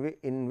on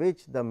in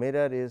which the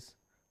mirror is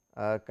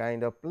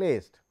kind of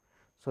placed.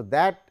 So,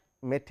 that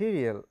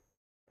material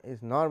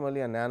is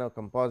normally a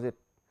nanocomposite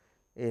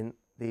in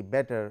the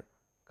better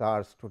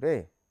cars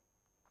today,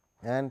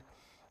 and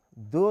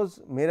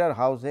those mirror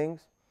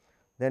housings,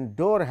 then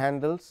door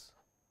handles,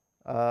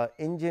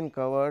 engine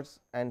covers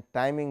and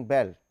timing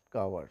belt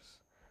covers.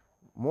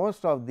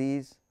 Most of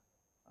these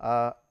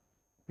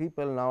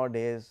people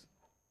nowadays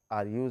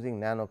are using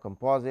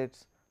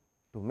nanocomposites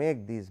to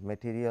make these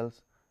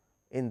materials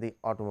in the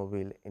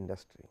automobile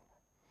industry.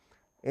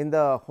 In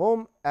the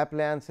home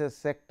appliances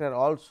sector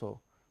also,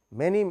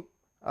 many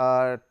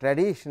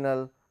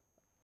traditional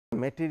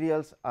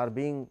materials are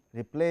being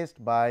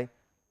replaced by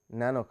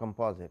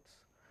nanocomposites.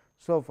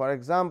 So, for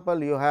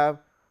example, you have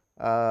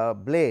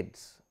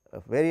blades,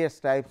 various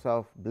types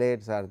of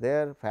blades are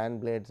there, fan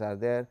blades are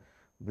there,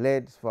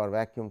 blades for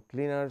vacuum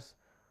cleaners,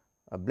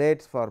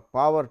 blades for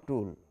power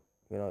tool.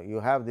 You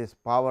have this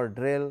power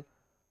drill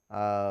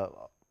that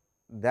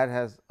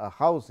has a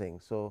housing.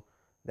 So,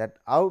 that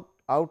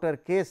outer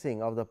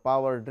casing of the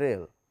power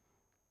drill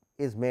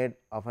is made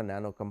of a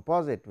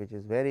nanocomposite, which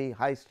is very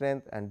high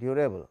strength and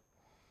durable.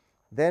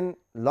 Then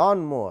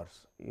lawn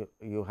mowers,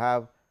 you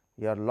have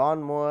your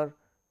lawn mower,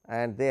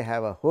 and they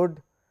have a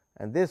hood,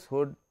 and this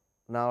hood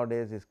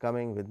nowadays is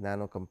coming with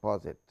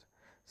nanocomposite.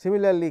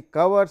 Similarly,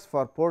 covers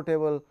for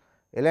portable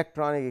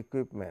electronic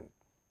equipment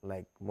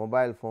like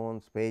mobile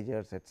phones,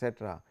 pagers,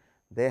 etc.,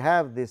 they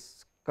have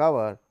this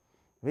cover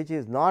which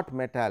is not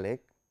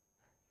metallic,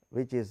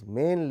 which is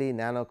mainly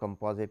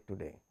nanocomposite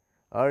today.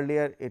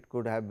 Earlier it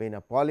could have been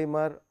a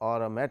polymer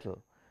or a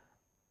metal,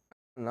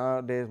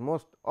 nowadays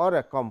most or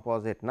a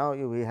composite. Now,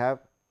 we have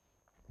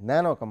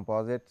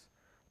nanocomposites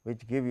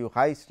which give you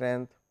high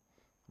strength,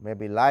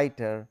 maybe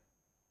lighter,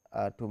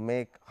 to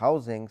make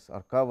housings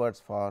or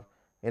covers for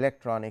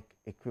electronic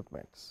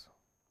equipments.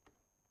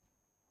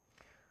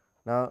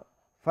 Now,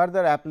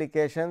 further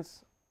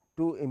applications,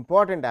 two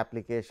important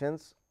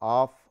applications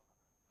of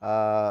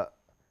the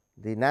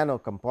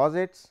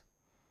nanocomposites.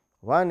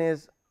 One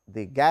is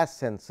the gas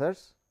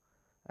sensors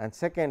and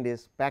second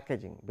is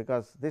packaging,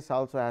 because this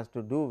also has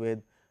to do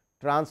with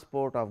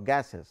transport of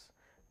gases.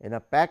 In a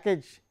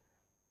package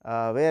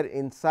where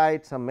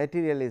inside some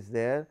material is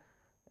there,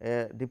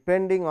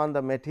 depending on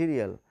the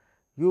material,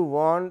 you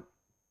want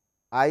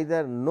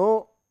either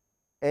no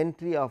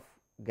entry of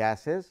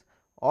gases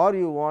or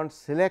you want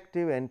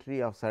selective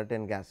entry of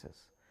certain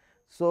gases.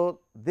 So,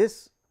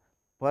 this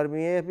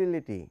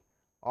permeability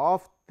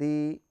of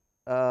the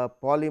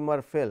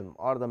polymer film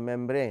or the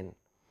membrane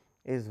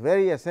is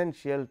very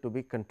essential to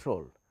be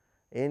controlled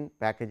in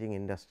packaging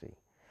industry.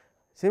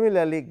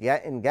 Similarly,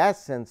 in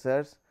gas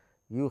sensors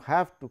you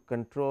have to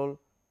control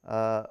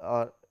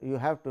or you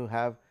have to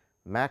have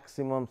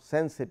maximum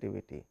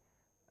sensitivity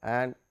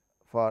and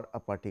for a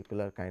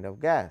particular kind of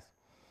gas.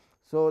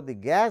 So, the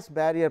gas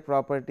barrier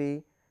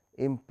property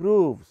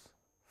improves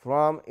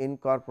from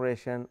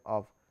incorporation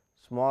of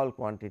small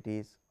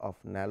quantities of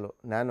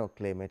nano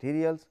clay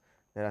materials.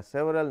 There are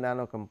several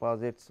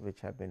nanocomposites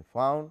which have been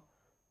found,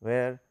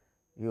 where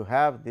you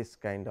have this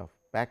kind of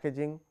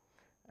packaging,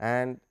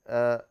 and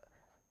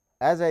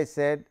as I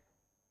said,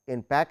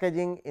 in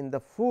packaging in the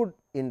food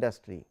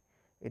industry,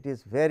 it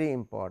is very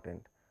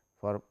important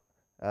for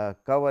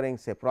covering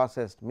say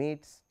processed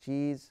meats,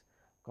 cheese,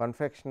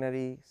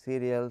 confectionery,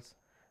 cereals,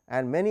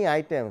 and many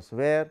items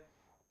where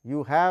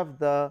you have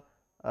the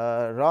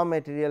raw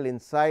material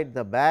inside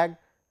the bag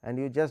and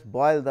you just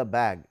boil the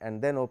bag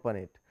and then open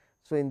it.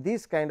 So, in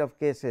these kind of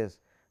cases,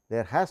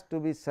 there has to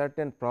be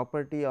certain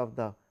property of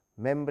the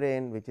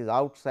membrane which is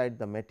outside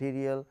the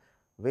material,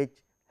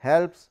 which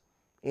helps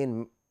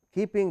in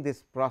keeping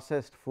this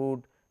processed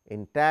food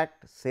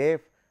intact,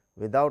 safe,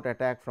 without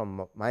attack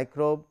from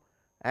microbe,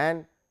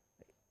 and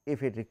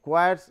if it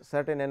requires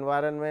certain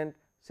environment,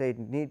 say it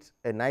needs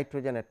a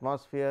nitrogen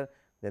atmosphere,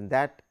 then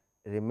that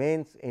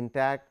remains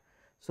intact.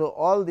 So,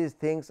 all these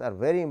things are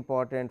very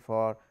important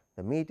for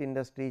the meat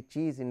industry,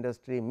 cheese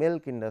industry,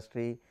 milk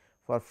industry,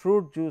 for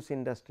fruit juice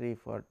industry,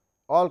 for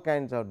all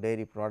kinds of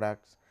dairy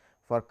products,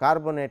 for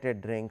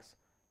carbonated drinks.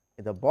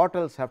 The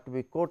bottles have to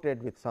be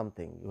coated with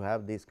something. You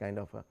have these kind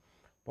of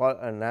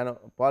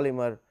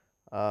polymer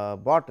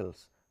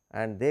bottles,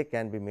 and they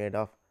can be made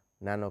of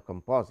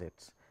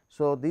nanocomposites.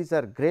 So, these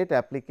are great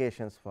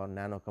applications for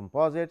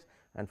nanocomposites,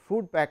 and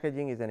food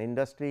packaging is an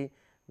industry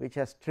which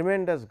has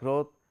tremendous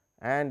growth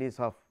and is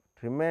of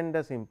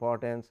tremendous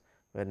importance,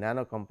 where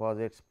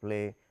nanocomposites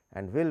play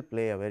and will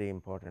play a very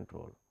important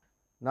role.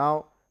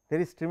 Now, there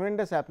is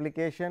tremendous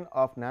application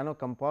of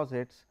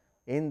nanocomposites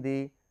in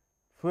the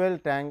fuel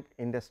tank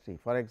industry.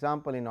 For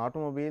example, in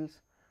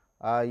automobiles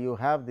you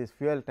have these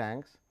fuel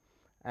tanks,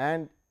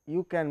 and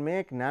you can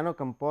make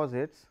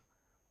nanocomposites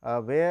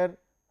where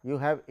you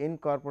have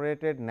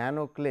incorporated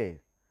nano clay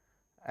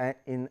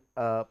in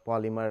a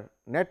polymer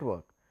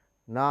network.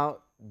 Now,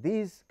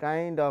 these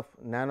kind of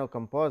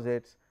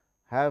nanocomposites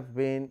have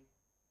been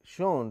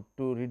shown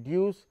to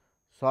reduce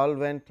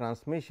solvent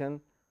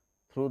transmission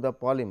through the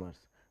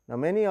polymers. Now,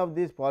 many of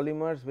these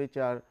polymers which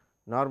are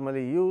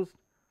normally used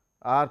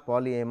are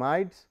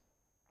polyamides,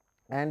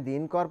 and the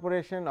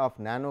incorporation of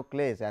nano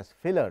clays as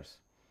fillers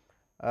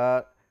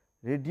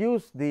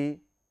reduce the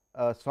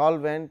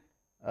solvent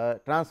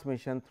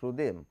transmission through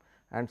them,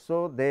 and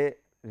so they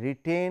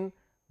retain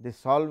the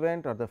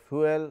solvent or the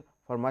fuel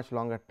for much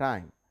longer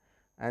time.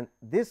 And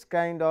this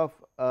kind of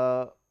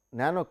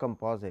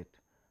nanocomposite,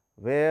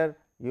 where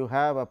you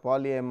have a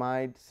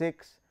polyamide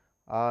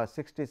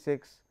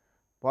 66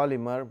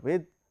 polymer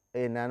with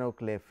a nano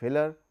clay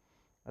filler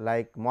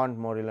like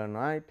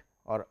montmorillonite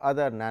or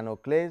other nano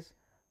clays,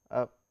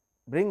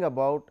 bring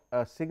about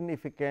a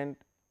significant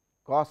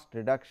cost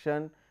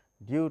reduction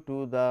due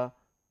to the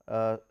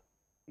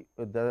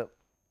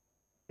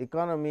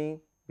economy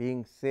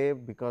being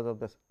saved because of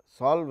the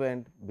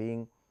solvent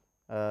being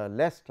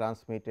less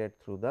transmitted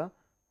through the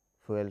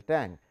fuel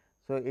tank.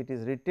 So, it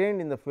is retained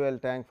in the fuel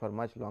tank for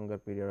much longer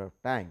period of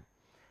time.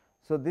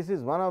 So, this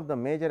is one of the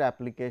major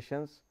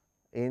applications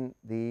in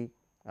the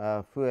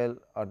fuel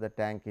or the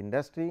tank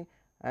industry,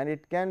 and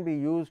it can be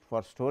used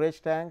for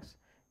storage tanks.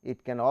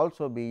 It can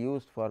also be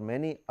used for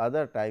many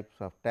other types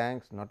of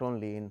tanks, not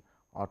only in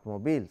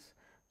automobiles.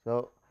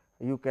 So,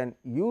 you can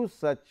use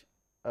such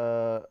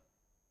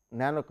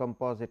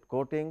nanocomposite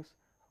coatings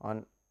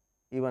on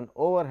even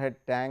overhead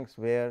tanks,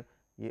 where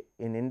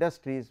in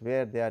industries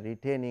where they are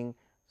retaining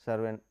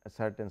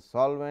certain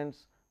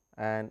solvents,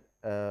 and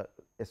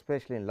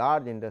especially in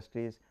large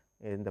industries,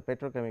 in the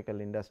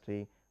petrochemical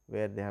industry,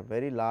 where they have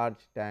very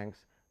large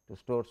tanks to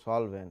store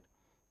solvent.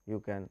 You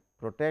can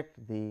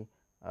protect the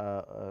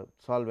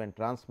solvent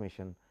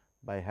transmission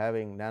by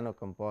having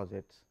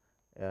nanocomposites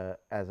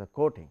as a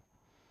coating.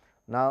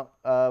 Now,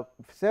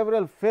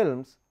 several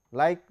films,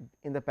 like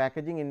in the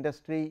packaging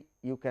industry,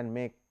 you can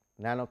make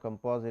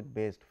nanocomposite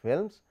based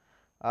films.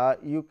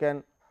 You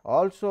can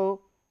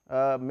also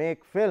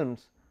make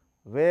films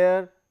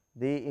where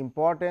the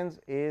importance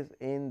is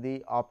in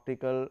the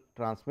optical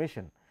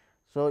transmission.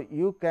 So,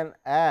 you can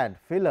add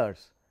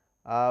fillers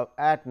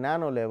at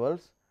nano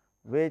levels,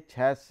 which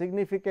has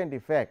significant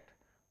effect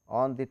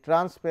on the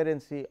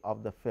transparency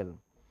of the film.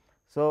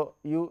 So,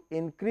 you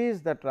increase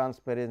the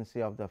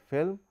transparency of the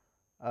film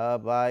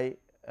by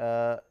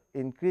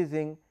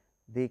increasing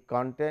the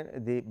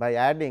content by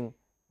adding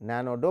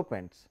nano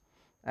dopants,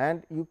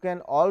 and you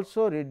can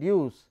also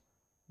reduce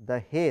the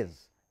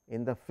haze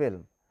in the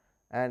film,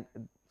 and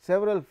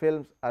several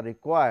films are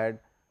required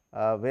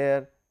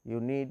where you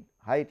need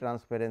high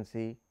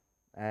transparency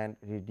and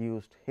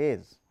reduced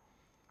haze.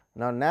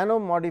 Now, nano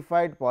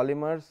modified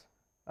polymers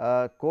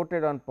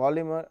coated on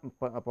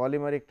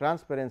polymeric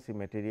transparency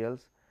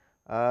materials,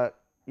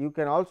 you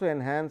can also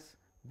enhance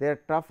their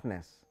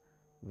toughness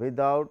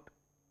without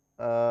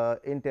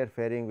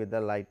interfering with the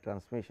light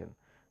transmission.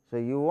 So,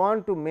 you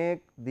want to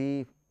make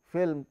the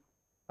film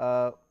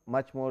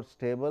much more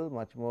stable,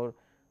 much more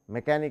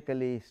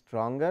mechanically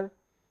stronger,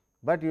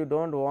 but you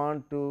do not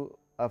want to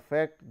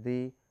affect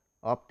the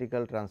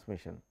optical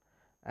transmission,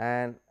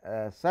 and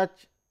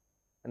such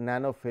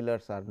nano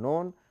fillers are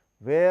known,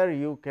 where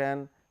you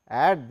can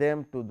add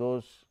them to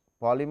those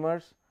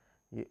polymers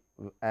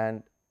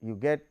and you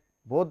get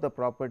both the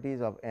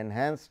properties of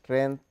enhanced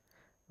strength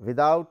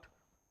without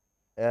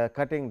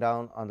cutting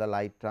down on the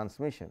light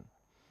transmission.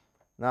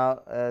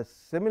 Now,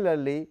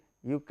 similarly,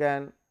 you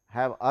can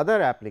have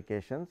other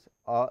applications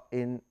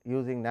in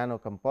using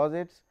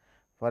nanocomposites.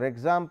 For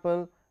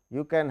example,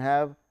 you can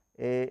have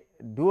a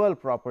dual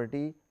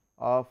property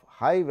of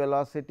high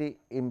velocity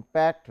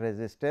impact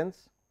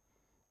resistance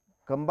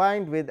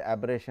combined with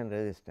aberration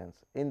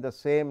resistance in the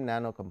same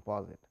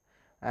nanocomposite,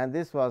 and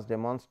this was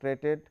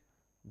demonstrated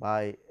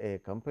by a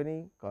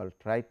company called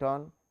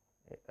Triton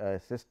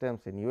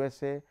Systems in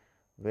USA,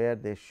 where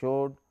they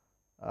showed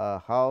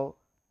how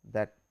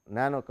that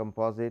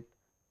nanocomposite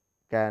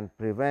can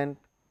prevent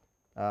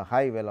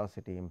high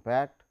velocity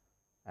impact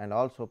and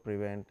also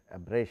prevent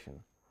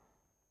aberration.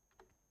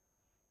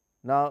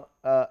 Now,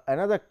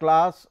 another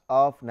class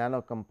of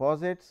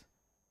nanocomposites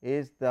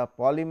is the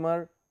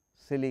polymer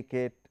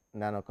silicate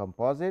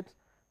nanocomposites.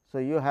 So,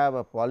 you have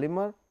a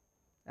polymer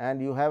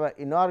and you have an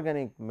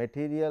inorganic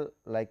material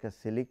like a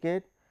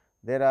silicate.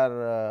 There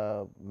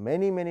are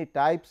many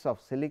types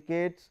of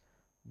silicates,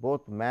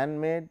 both man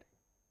made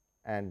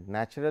and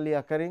naturally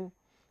occurring,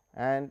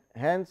 and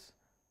hence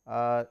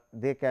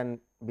they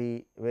can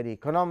be very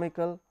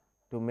economical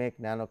to make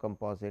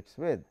nanocomposites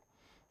with.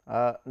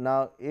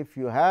 Now, if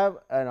you have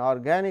an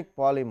organic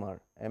polymer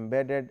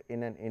embedded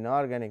in an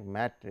inorganic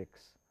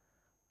matrix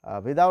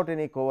without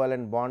any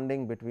covalent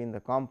bonding between the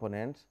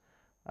components,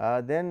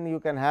 then you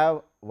can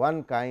have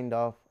one kind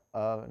of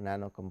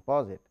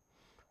nanocomposite.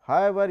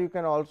 However, you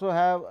can also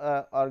have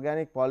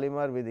organic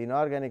polymer with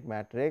inorganic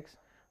matrix,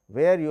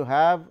 where you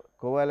have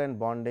covalent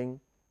bonding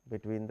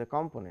between the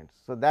components.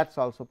 So, that is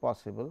also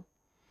possible.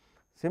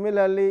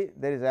 Similarly,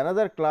 there is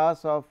another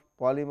class of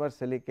polymer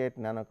silicate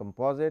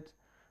nanocomposites,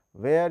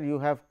 where you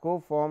have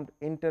co-formed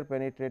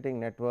interpenetrating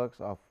networks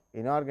of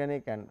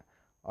inorganic and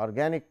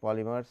organic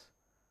polymers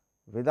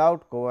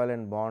without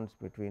covalent bonds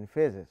between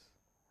phases.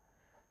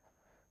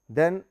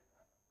 Then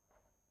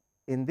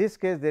in this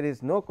case there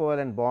is no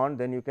covalent bond,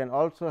 then you can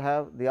also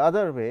have the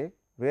other way,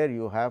 where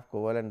you have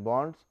covalent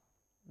bonds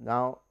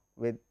now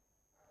with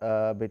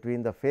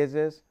between the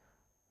phases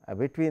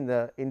between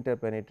the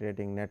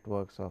interpenetrating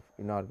networks of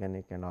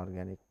inorganic and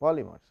organic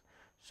polymers.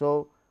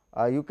 So,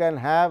 you can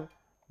have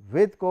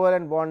with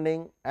covalent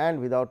bonding and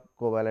without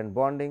covalent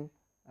bonding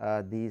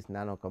these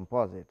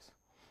nanocomposites,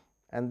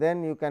 and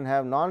then you can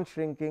have non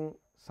shrinking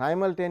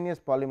simultaneous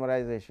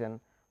polymerization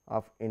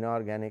of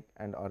inorganic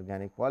and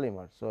organic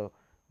polymers. So,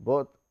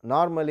 both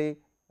normally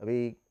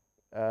we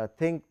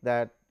think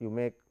that you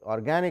make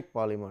organic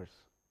polymers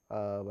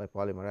by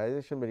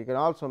polymerization, but you can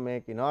also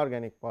make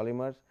inorganic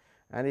polymers,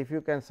 and if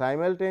you can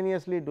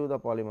simultaneously do the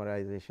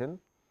polymerization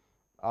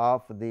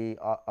of the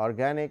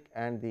organic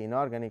and the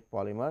inorganic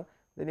polymer,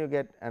 then you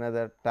get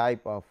another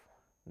type of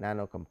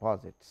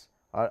nanocomposites,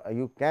 or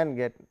you can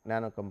get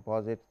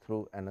nanocomposites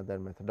through another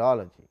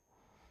methodology.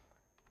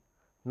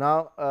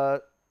 Now,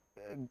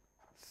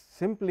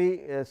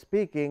 simply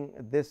speaking,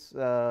 this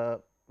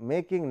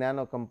making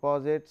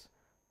nanocomposites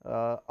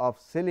of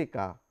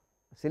silica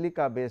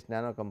based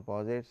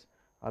nanocomposites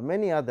or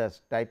many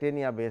others,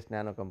 titania based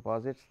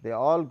nanocomposites, they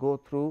all go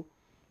through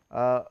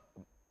a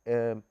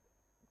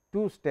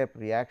two step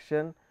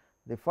reaction.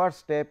 The first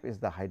step is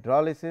the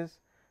hydrolysis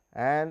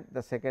and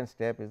the second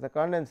step is the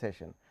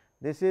condensation.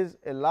 This is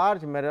a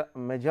large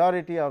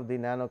majority of the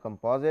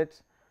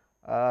nanocomposites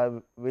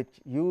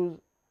which use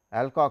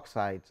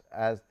alkoxides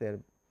as their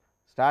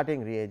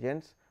starting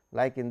reagents.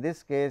 Like in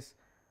this case,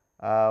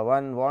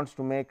 one wants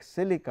to make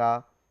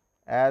silica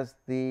as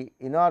the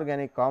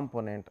inorganic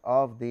component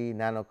of the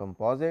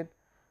nanocomposite.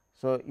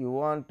 So, you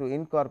want to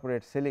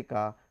incorporate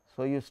silica.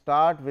 So, you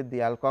start with the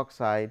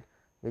alkoxide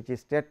which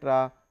is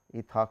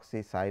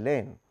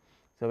tetraethoxysilane.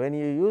 So, when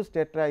you use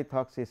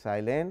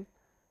tetraethoxysilane,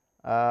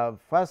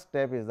 first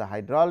step is the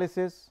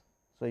hydrolysis.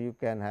 So, you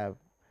can have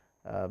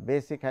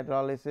basic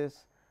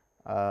hydrolysis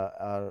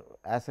or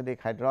acidic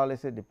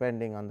hydrolysis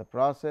depending on the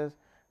process,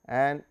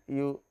 and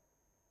you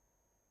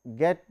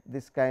get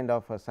this kind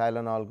of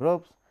silanol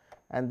groups,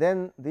 and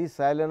then these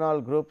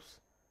silanol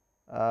groups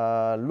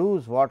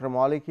lose water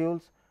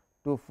molecules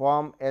to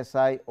form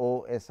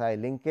SiO-Si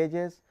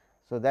linkages.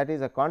 So, that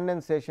is a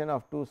condensation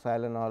of two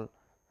silanol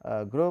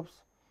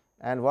groups,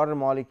 and water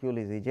molecule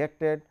is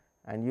ejected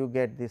and you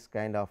get this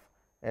kind of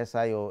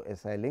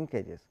SiO-Si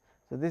linkages.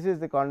 So, this is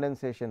the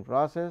condensation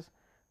process.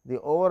 The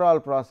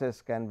overall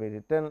process can be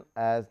written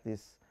as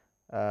this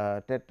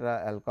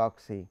tetra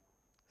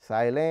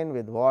alkoxysilane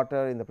with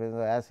water in the presence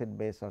of acid,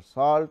 base or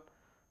salt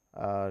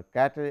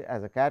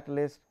as a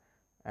catalyst,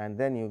 and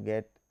then you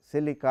get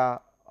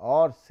silica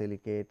or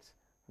silicates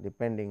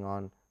depending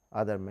on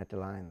other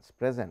metal ions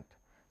present.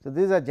 So,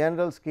 this is a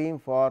general scheme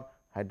for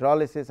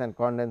hydrolysis and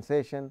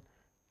condensation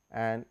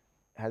and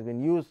has been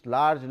used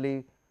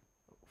largely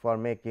for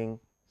making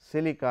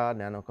silica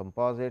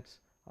nanocomposites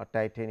or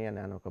titanium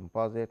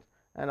nanocomposites,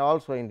 and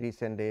also in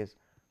recent days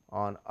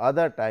on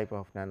other type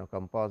of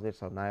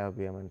nanocomposites of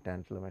niobium and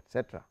tantalum,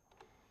 etc.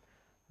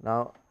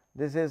 Now,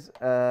 this is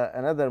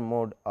another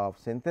mode of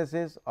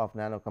synthesis of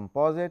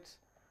nanocomposites,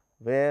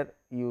 where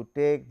you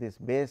take this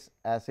base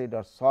acid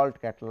or salt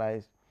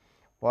catalyzed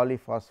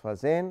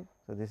polyphosphazane.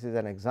 So, this is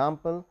an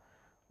example,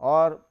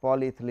 or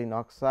polyethylene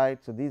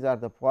oxide. So, these are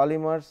the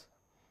polymers,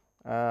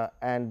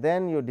 and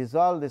then you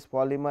dissolve this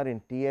polymer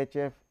in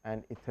THF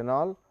and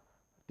ethanol.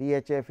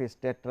 THF is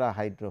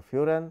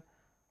tetrahydrofuran,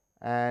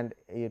 and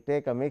you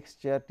take a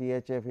mixture.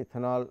 THF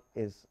ethanol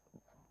is,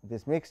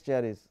 this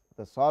mixture is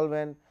the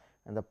solvent,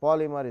 and the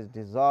polymer is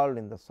dissolved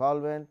in the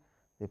solvent.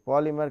 The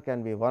polymer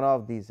can be one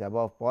of these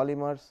above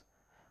polymers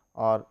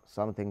or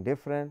something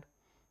different,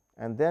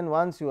 and then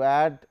once you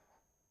add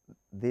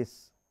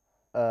this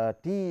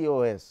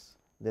TEOS,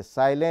 the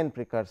silane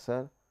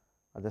precursor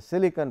or the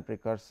silicon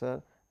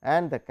precursor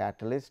and the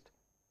catalyst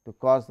to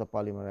cause the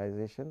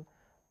polymerization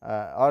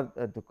or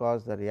to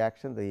cause the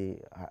reaction, the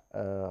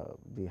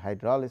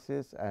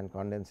hydrolysis and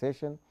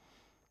condensation,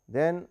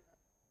 then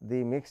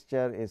the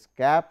mixture is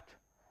capped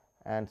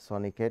and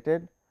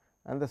sonicated,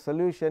 and the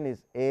solution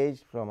is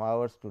aged from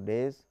hours to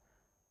days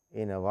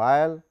in a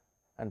vial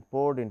and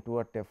poured into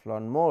a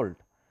Teflon mold,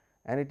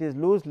 and it is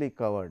loosely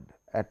covered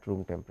at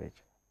room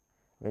temperature.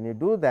 When you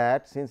do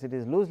that, since it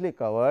is loosely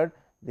covered,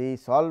 the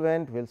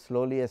solvent will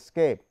slowly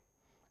escape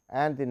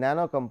and the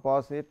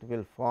nanocomposite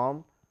will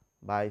form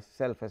by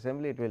self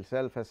assembly. It will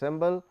self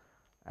assemble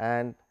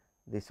and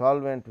the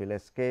solvent will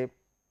escape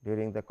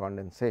during the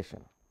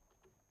condensation.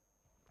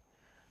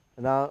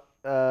 Now,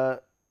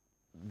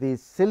 the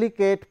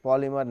silicate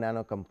polymer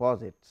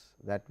nanocomposites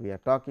that we are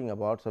talking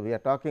about. So, we are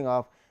talking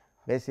of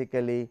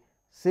basically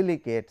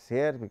silicates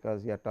here,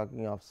 because we are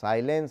talking of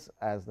silanes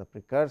as the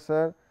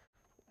precursor,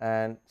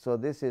 and so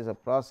this is a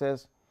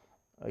process.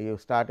 You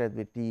started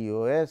with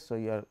TEOS. So,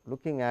 you are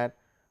looking at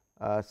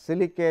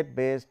silicate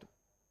based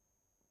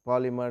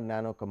polymer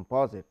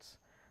nanocomposites,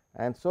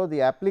 and so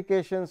the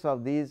applications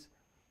of these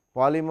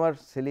polymer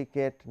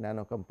silicate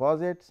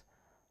nanocomposites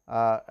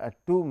are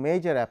two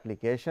major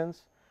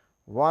applications.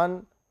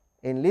 One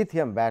in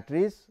lithium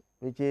batteries,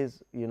 which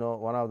is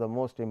one of the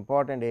most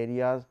important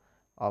areas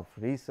of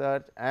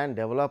research and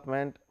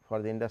development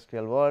for the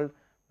industrial world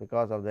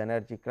because of the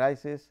energy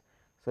crisis.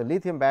 So,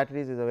 lithium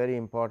batteries is a very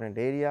important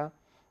area,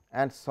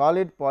 and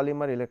solid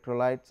polymer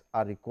electrolytes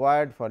are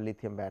required for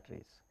lithium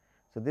batteries.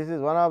 So, this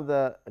is one of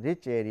the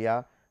rich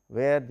area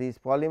where these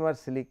polymer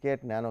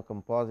silicate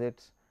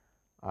nanocomposites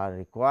are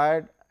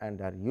required and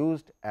are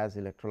used as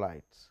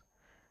electrolytes.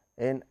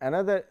 In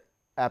another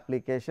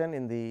application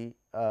in the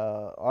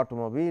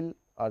automobile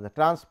or the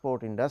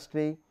transport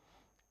industry,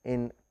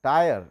 in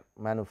tire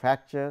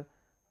manufacture,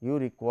 you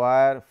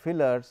require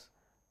fillers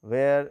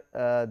where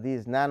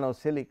these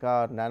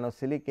nanosilica or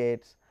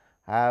nanosilicates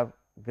have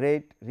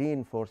great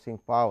reinforcing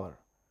power.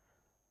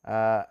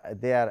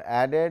 They are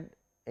added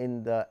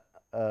in the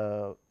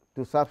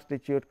to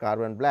substitute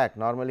carbon black.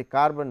 Normally,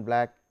 carbon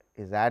black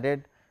is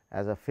added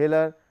as a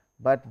filler,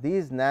 but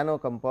these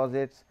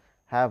nanocomposites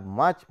have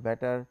much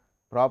better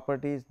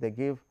properties. They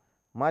give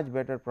much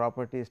better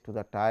properties to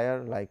the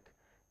tire, like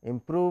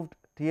improved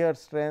tear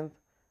strength,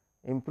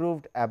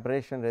 improved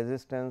abrasion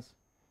resistance.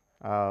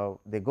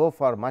 They go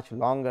for much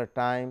longer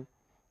time,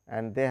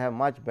 and they have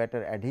much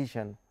better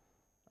adhesion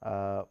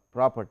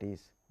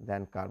properties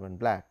than carbon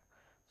black.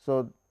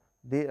 So,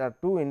 there are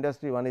two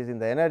industry, one is in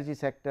the energy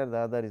sector, the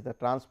other is the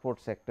transport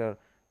sector,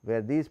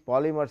 where these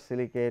polymer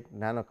silicate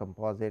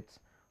nanocomposites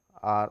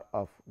are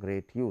of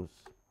great use.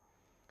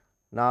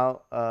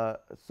 Now,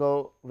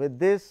 so with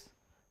this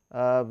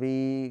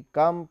we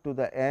come to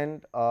the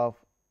end of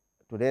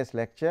today's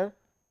lecture,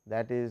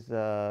 that is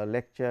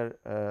lecture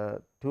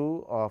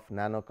 2 of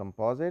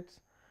nanocomposites,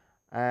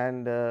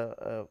 and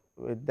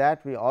with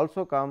that we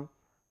also come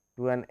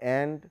to an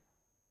end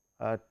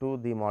to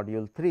the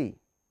module 3,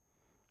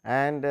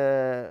 and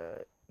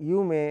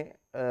you may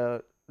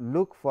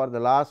look for the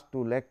last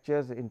 2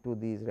 lectures into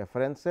these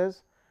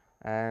references,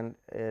 and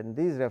in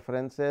these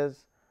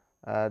references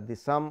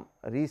some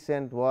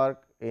recent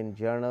work in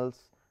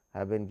journals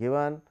have been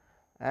given,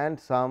 and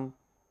some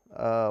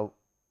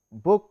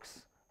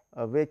books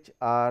which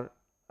are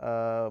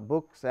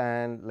books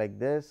and like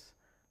this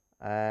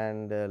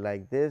and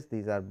like this,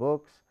 these are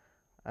books,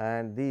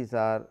 and these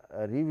are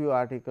review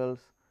articles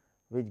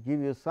which give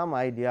you some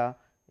idea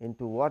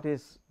into what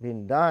is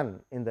been done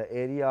in the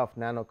area of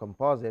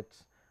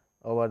nanocomposites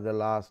over the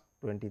last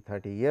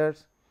 20-30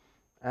 years.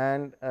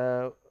 And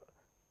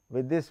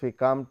with this we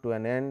come to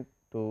an end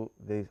to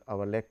this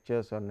our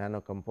lectures on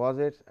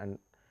nanocomposites, and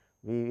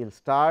we will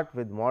start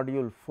with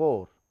module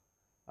 4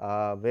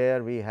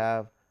 where we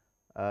have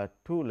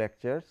 2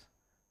 lectures,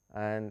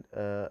 and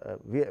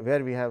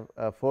where we have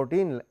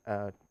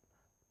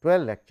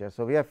 12 lectures.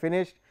 So, we have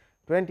finished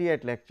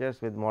 28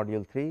 lectures with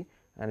module 3,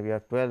 and we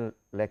have 12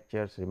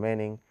 lectures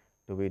remaining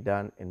to be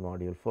done in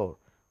module 4.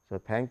 So,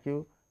 thank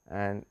you,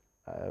 and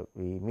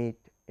we meet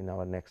in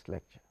our next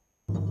lecture.